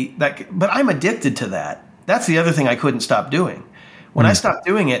can be but I'm addicted to that. That's the other thing I couldn't stop doing. When I stopped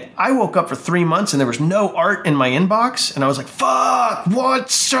doing it, I woke up for 3 months and there was no art in my inbox. And I was like, fuck,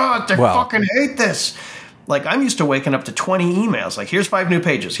 what's up? I fucking hate this. I'm used to waking up to 20 emails. Here's 5 new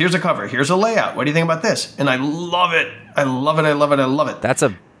pages. Here's a cover. Here's a layout. What do you think about this? And I love it. I love it. I love it. I love it. That's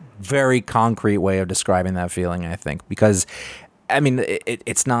a very concrete way of describing that feeling, I think. Because, I mean,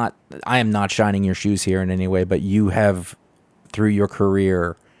 it's not, I am not shining your shoes here in any way, but you have, through your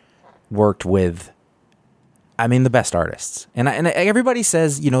career, worked with, the best artists. And everybody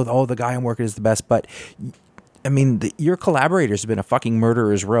says, the guy I'm working is the best, but your collaborators have been a fucking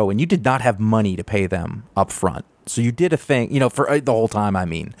murderer's row, and you did not have money to pay them up front. So you did a thing, for the whole time,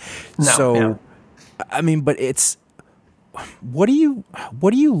 No, yeah. But it's, what do you,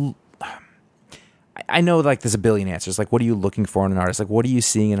 I know there's a billion answers. What are you looking for in an artist? What are you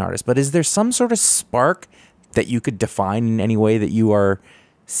seeing in an artist? But is there some sort of spark that you could define in any way that you are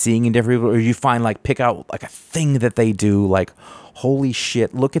seeing in different people, or you find pick out a thing that they do, holy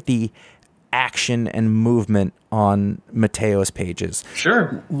shit, look at the action and movement on Mateo's pages.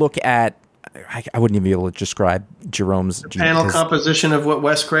 Sure. Look at, I wouldn't even be able to describe Jerome's panel composition of what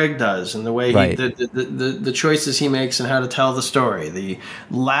Wes Craig does, and the way the choices he makes and how to tell the story, the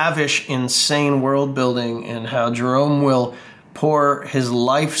lavish, insane world building, and how Jerome will pour his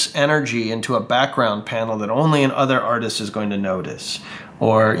life's energy into a background panel that only an other artist is going to notice.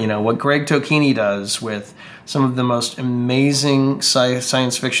 Or, what Greg Tocchini does with some of the most amazing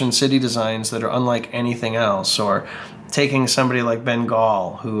science fiction city designs that are unlike anything else. Or taking somebody like Ben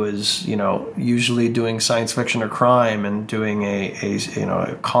Gall, who is, usually doing science fiction or crime, and doing a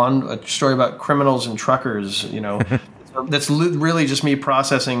story about criminals and truckers, that's really just me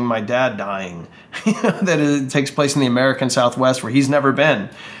processing my dad dying. That it takes place in the American Southwest where he's never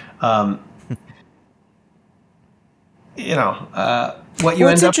been. What you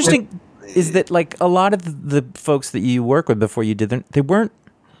end up interesting with is that a lot of the folks that you work with before you did them,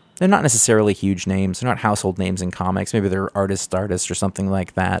 they're not necessarily huge names. They're not household names in comics. Maybe they're artists or something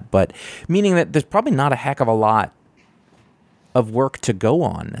like that. But meaning that there's probably not a heck of a lot of work to go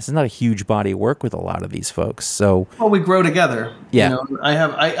on. This is not a huge body of work with a lot of these folks. So we grow together. Yeah.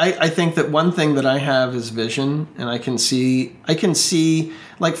 I think that one thing that I have is vision, and I can see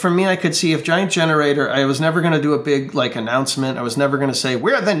for me, I could see if Giant Generator, I was never going to do a big announcement. I was never going to say,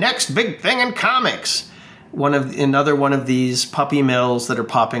 we're the next big thing in comics. Another one of these puppy mills that are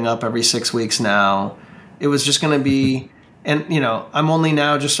popping up every 6 weeks now. It was just going to be and, you know, I'm only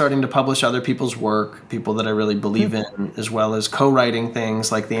now just starting to publish other people's work, people that I really believe in, as well as co-writing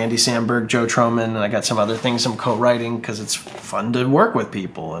things like the Andy Samberg, Joe Troman, and I got some other things I'm co-writing because it's fun to work with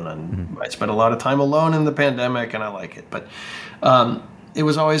people. And I spent a lot of time alone in the pandemic, and I like it. But it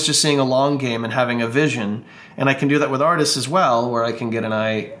was always just seeing a long game and having a vision. And I can do that with artists as well, where I can get an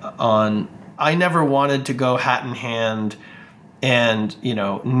eye on... I never wanted to go hat in hand and, you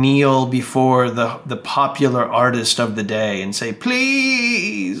know, kneel before the popular artist of the day and say,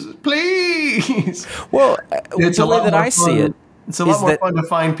 please. Well, it's the way that I see it. It's a lot more fun to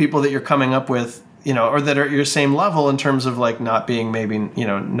find people that you're coming up with, you know, or that are at your same level in terms of like not being maybe, you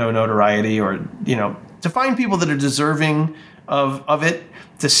know, no notoriety, or, you know, to find people that are deserving of it,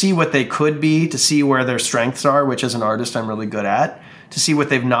 to see what they could be, to see where their strengths are, which as an artist I'm really good at, to see what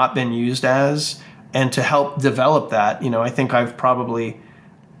they've not been used as, and to help develop that. You know, I think I've probably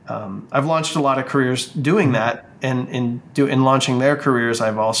I've launched a lot of careers doing that, and in launching their careers,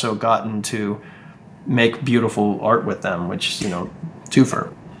 I've also gotten to make beautiful art with them, which, you know,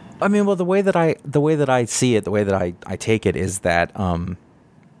 twofer. I mean, well, the way that I see it, the way that I take it is that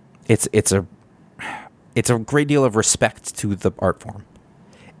it's a great deal of respect to the art form.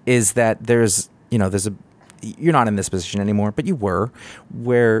 Is that you're not in this position anymore, but you were,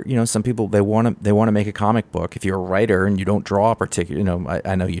 where, you know, some people, they want to make a comic book. If you're a writer and you don't draw particular, you know,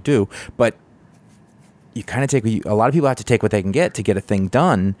 I know you do, but you kind of a lot of people have to take what they can get to get a thing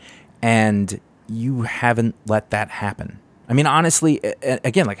done, and you haven't let that happen. I mean, honestly,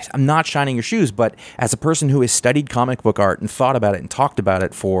 again, like, I'm not shining your shoes, but as a person who has studied comic book art and thought about it and talked about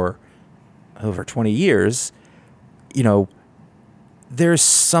it for over 20 years, you know, there's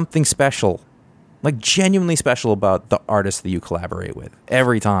something special, like genuinely special, about the artists that you collaborate with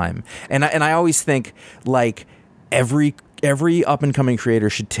every time. And I always think, like, every up and coming creator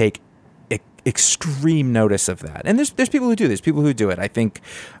should take extreme notice of that. And there's people who do. There's people who do it. I think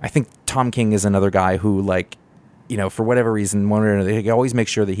Tom King is another guy who, like, you know, for whatever reason, one or another, he always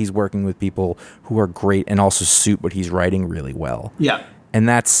makes sure that he's working with people who are great and also suit what he's writing really well. Yeah. And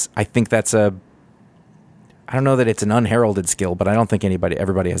I think that's I don't know that it's an unheralded skill, but I don't think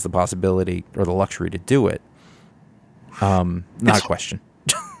everybody has the possibility or the luxury to do it. Not a question.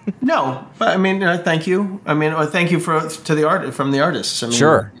 No, but I mean, thank you. I mean, or thank you from the artists. I mean,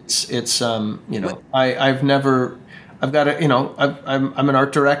 sure. It's you know, I'm an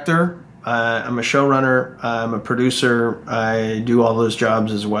art director. I'm a showrunner. I'm a producer. I do all those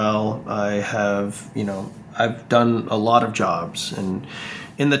jobs as well. I've done a lot of jobs, and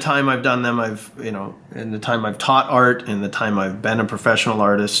in the time I've done them, in the time I've taught art, in the time I've been a professional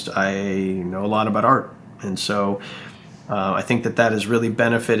artist, I know a lot about art. And so I think that has really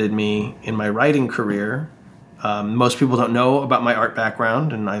benefited me in my writing career. Most people don't know about my art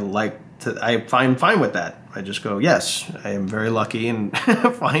background, and I find fine with that. I just go, yes, I am very lucky and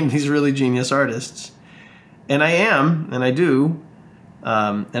find these really genius artists. And I am, and I do.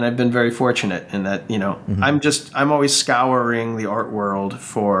 And I've been very fortunate in that, you know, I'm always scouring the art world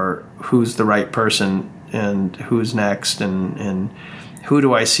for who's the right person and who's next, and who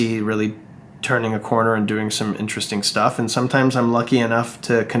do I see really turning a corner and doing some interesting stuff. And sometimes I'm lucky enough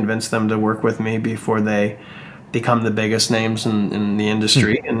to convince them to work with me before they become the biggest names in the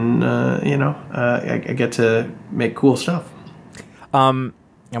industry. And, I get to make cool stuff. I'm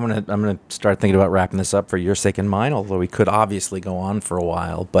gonna start thinking about wrapping this up for your sake and mine, although we could obviously go on for a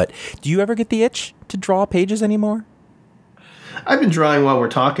while. But do you ever get the itch to draw pages anymore? I've been drawing while we're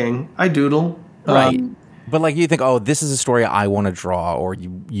talking. I doodle. Right. But like, you think, oh, this is a story I want to draw, or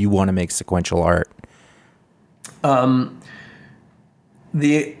you want to make sequential art. I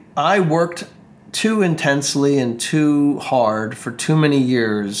worked too intensely and too hard for too many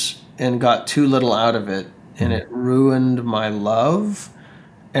years and got too little out of it, and it ruined my love.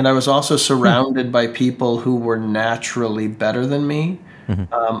 And I was also surrounded by people who were naturally better than me.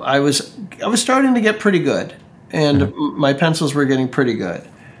 I was starting to get pretty good, and my pencils were getting pretty good.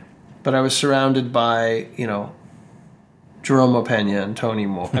 But I was surrounded by, you know, Jerome Opeña and Tony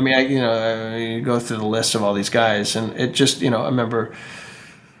Moore. I mean, you go through the list of all these guys, and it just, you know, I remember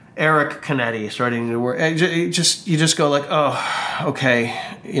Eric Canetti starting to work. You just go like, oh, okay,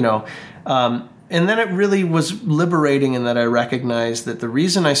 you know. And then it really was liberating in that I recognized that the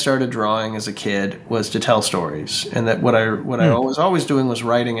reason I started drawing as a kid was to tell stories, and that what I was always doing was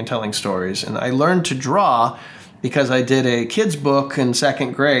writing and telling stories. And I learned to draw because I did a kid's book in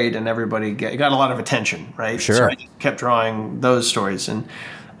second grade, and everybody got a lot of attention, right? Sure. So I just kept drawing those stories, and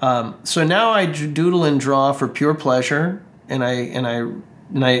so now I doodle and draw for pure pleasure, and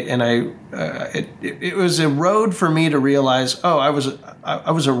it was a road for me to realize, oh, I was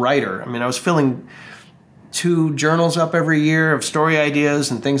a writer. I mean, I was feeling 2 journals up every year of story ideas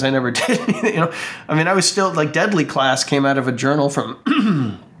and things I never did. I was still like Deadly Class came out of a journal from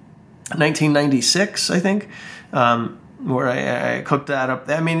 1996, I think, where I cooked that up.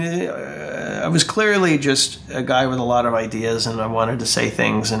 I was clearly just a guy with a lot of ideas, and I wanted to say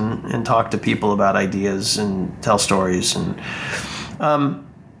things and talk to people about ideas and tell stories. And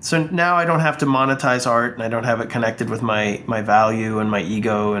so now I don't have to monetize art, and I don't have it connected with my value and my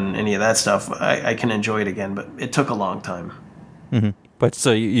ego and any of that stuff. I can enjoy it again, but it took a long time. Mm-hmm. But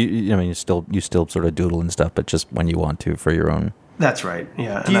so you still sort of doodle and stuff, but just when you want to for your own. That's right.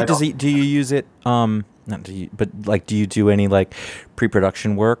 Yeah. Do you use it? Do you do any like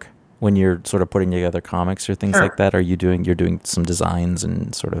pre-production work when you're sort of putting together comics or things like that? You're doing some designs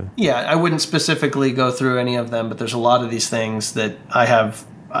and sort of. Yeah, I wouldn't specifically go through any of them, but there's a lot of these things that I have.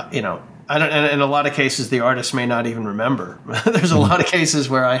 I don't. And in a lot of cases, the artist may not even remember. There's a lot of cases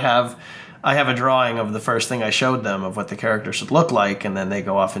where I have a drawing of the first thing I showed them of what the character should look like, and then they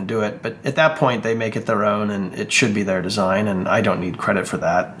go off and do it. But at that point, they make it their own, and it should be their design, and I don't need credit for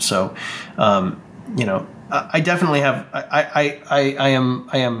that. So, I definitely have.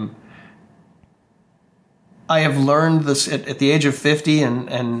 I have learned this at the age of 50,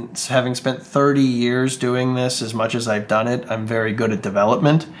 and having spent 30 years doing this as much as I've done it, I'm very good at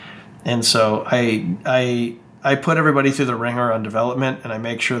development. And so I put everybody through the ringer on development, and I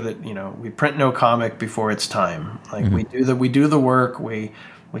make sure that, we print no comic before it's time. Like we do the work, we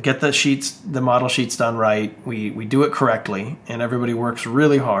get the model sheets done right, we do it correctly, and everybody works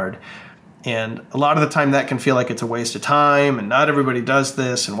really hard. And a lot of the time that can feel like it's a waste of time, and not everybody does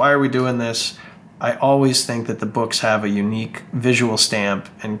this, and why are we doing this? I always think that the books have a unique visual stamp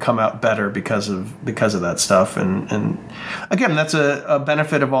and come out better because of that stuff. And again, that's a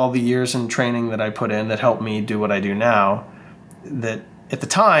benefit of all the years and training that I put in that helped me do what I do now. That at the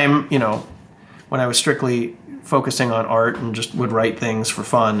time, when I was strictly focusing on art and just would write things for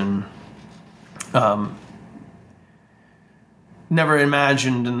fun, and never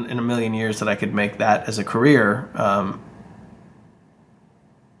imagined in a million years that I could make that as a career.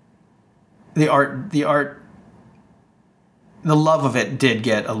 The love of it did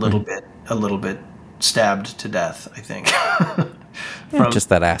get a little bit stabbed to death, I think. Just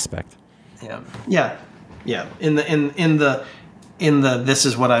that aspect. Yeah. In the this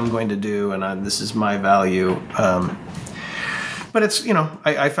is what I'm going to do, and this is my value. But it's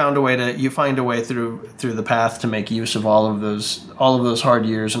I found a way to. You find a way through the path to make use of all of those hard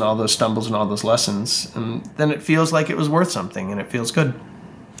years and all those stumbles and all those lessons, and then it feels like it was worth something, and it feels good.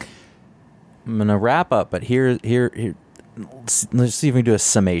 I'm gonna wrap up, but here, let's see if we can do a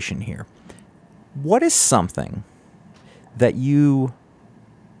summation here. What is something that you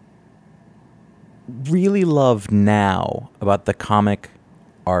really love now about the comic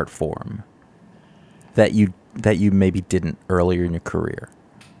art form that you maybe didn't earlier in your career?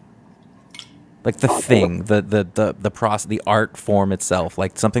 Like the thing, the process, the art form itself,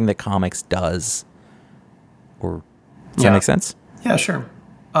 like something that comics does. Or does that make sense? Yeah, sure.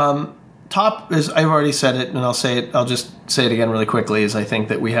 Top is, I've already said it, and I'll just say it again really quickly, is I think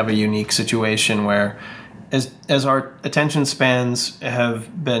that we have a unique situation where as our attention spans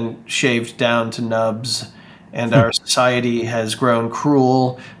have been shaved down to nubs, and our society has grown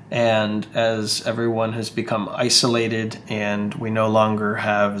cruel, and as everyone has become isolated, and we no longer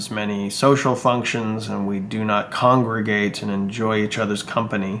have as many social functions, and we do not congregate and enjoy each other's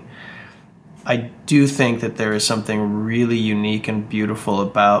company, I do think that there is something really unique and beautiful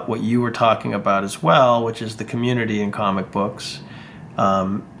about what you were talking about as well, which is the community in comic books.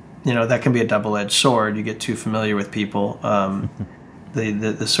 That can be a double-edged sword. You get too familiar with people.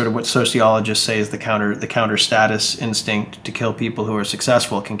 The sort of what sociologists say is the counter status instinct to kill people who are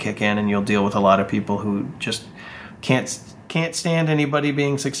successful can kick in, and you'll deal with a lot of people who just can't stand anybody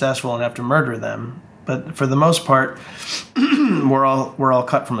being successful and have to murder them. But for the most part, we're all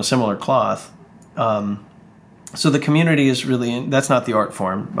cut from a similar cloth. So the community is really that's not the art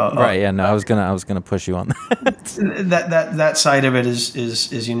form, right? Yeah, no, I was gonna push you on that. that side of it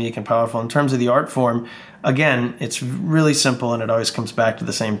is unique and powerful. In terms of the art form, again, it's really simple, and it always comes back to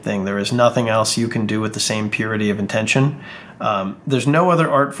the same thing. There is nothing else you can do with the same purity of intention. There's no other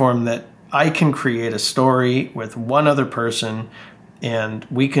art form that I can create a story with one other person, and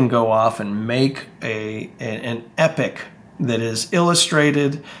we can go off and make an epic that is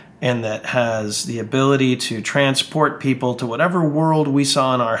illustrated and that has the ability to transport people to whatever world we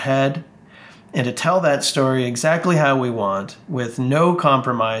saw in our head, and to tell that story exactly how we want, with no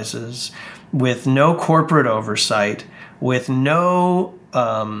compromises, with no corporate oversight, with no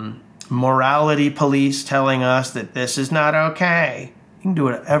morality police telling us that this is not okay. You can do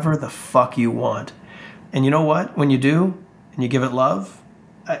whatever the fuck you want. And you know what? When you do, and you give it love,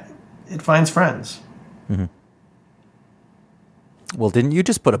 it finds friends. Mm-hmm. Well, didn't you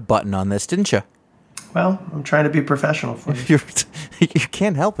just put a button on this, didn't you? Well, I'm trying to be professional for you. You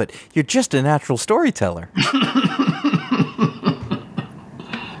can't help it. You're just a natural storyteller.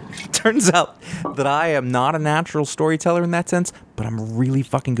 Turns out that I am not a natural storyteller in that sense, but I'm really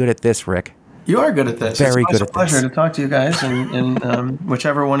fucking good at this, Rick. You are good at this. Very good at this. It's a pleasure to talk to you guys, and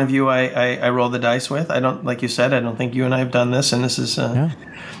whichever one of you I roll the dice with. I don't, like you said, I don't think you and I have done this, and this is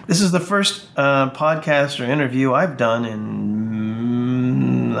the first podcast or interview I've done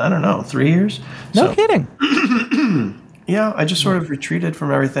in I don't know 3 years. No kidding. Yeah, I just sort of retreated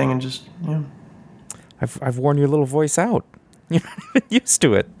from everything and just I've worn your little voice out. You're not even used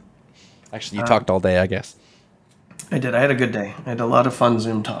to it. Actually, you talked all day, I guess. I did. I had a good day. I had a lot of fun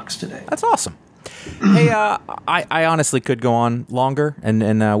Zoom talks today. That's awesome. Hey, I honestly could go on longer,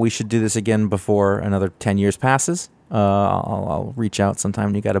 and we should do this again before another 10 years passes. I'll reach out sometime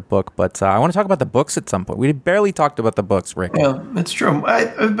when you got a book, but I want to talk about the books at some point. We barely talked about the books, Rick. Yeah, it's true.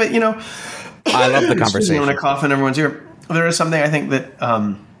 But, you know... I love the conversation. I'm going to cough in everyone's ear. There is something I think that...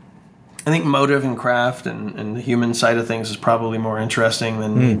 I think motive and craft and the human side of things is probably more interesting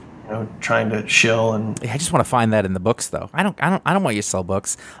than... trying to shill and. I just want to find that in the books, though. I don't want you to sell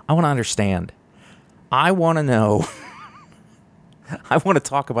books. I want to understand. I want to know. I want to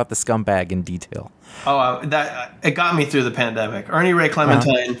talk about the scumbag in detail. Oh, it got me through the pandemic. Ernie Ray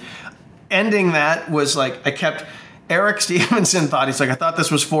Clementine. Ending that was like I kept. Eric Stevenson thought I thought this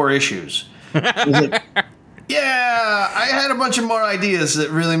was 4 issues. He was like, yeah, I had a bunch of more ideas that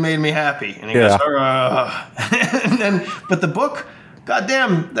really made me happy, and he goes, but the book.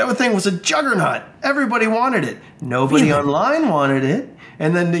 Goddamn, that thing was a juggernaut. Everybody wanted it. Nobody online wanted it.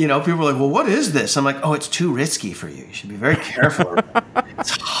 And then, people were like, well, what is this? I'm like, oh, it's too risky for you. You should be very careful.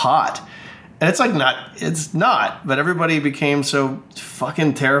 It's hot. And it's not. But everybody became so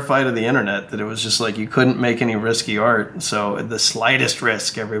fucking terrified of the internet that it was just like you couldn't make any risky art. So the slightest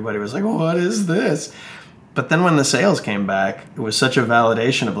risk, everybody was like, what is this? But then when the sales came back, it was such a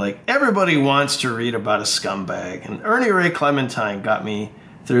validation of like, everybody wants to read about a scumbag. And Ernie Ray Clementine got me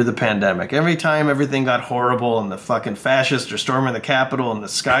through the pandemic. Every time everything got horrible and the fucking fascists are storming the Capitol and the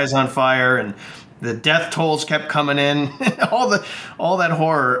sky's on fire and the death tolls kept coming in, all that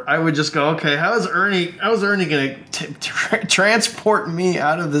horror, I would just go, okay, how is Ernie going to transport me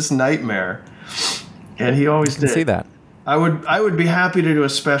out of this nightmare? And he always did. See that. I would be happy to do a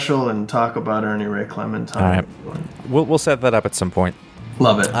special and talk about Ernie Ray Clementine. All right. We'll set that up at some point.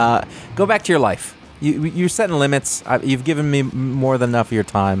 Love it. Go back to your life. You're setting limits. You've given me more than enough of your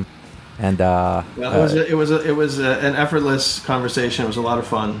time, and it was an effortless conversation. It was a lot of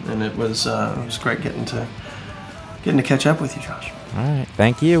fun, and it was great getting to catch up with you, Josh. All right.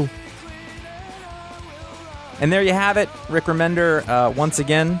 Thank you. And there you have it, Rick Remender, once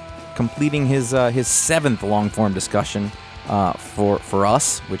again. Completing his 7th long-form discussion for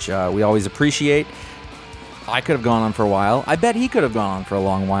us, which we always appreciate. I could have gone on for a while. I bet he could have gone on for a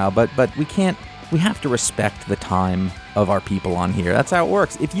long while, but we can't. We have to respect the time of our people on here. That's how it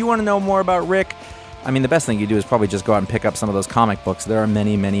works. If you want to know more about Rick, I mean, the best thing you do is probably just go out and pick up some of those comic books. There are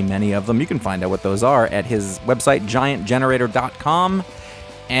many, many, many of them. You can find out what those are at his website, giantgenerator.com.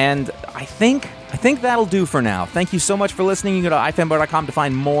 And I think that'll do for now. Thank you so much for listening. You can go to ifanboy.com to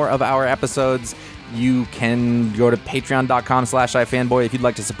find more of our episodes. You can go to patreon.com/ifanboy if you'd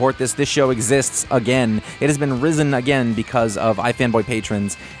like to support this. This show exists again. It has been risen again because of iFanboy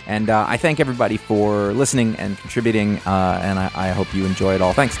patrons. And I thank everybody for listening and contributing. And I hope you enjoy it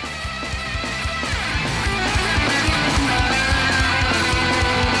all. Thanks.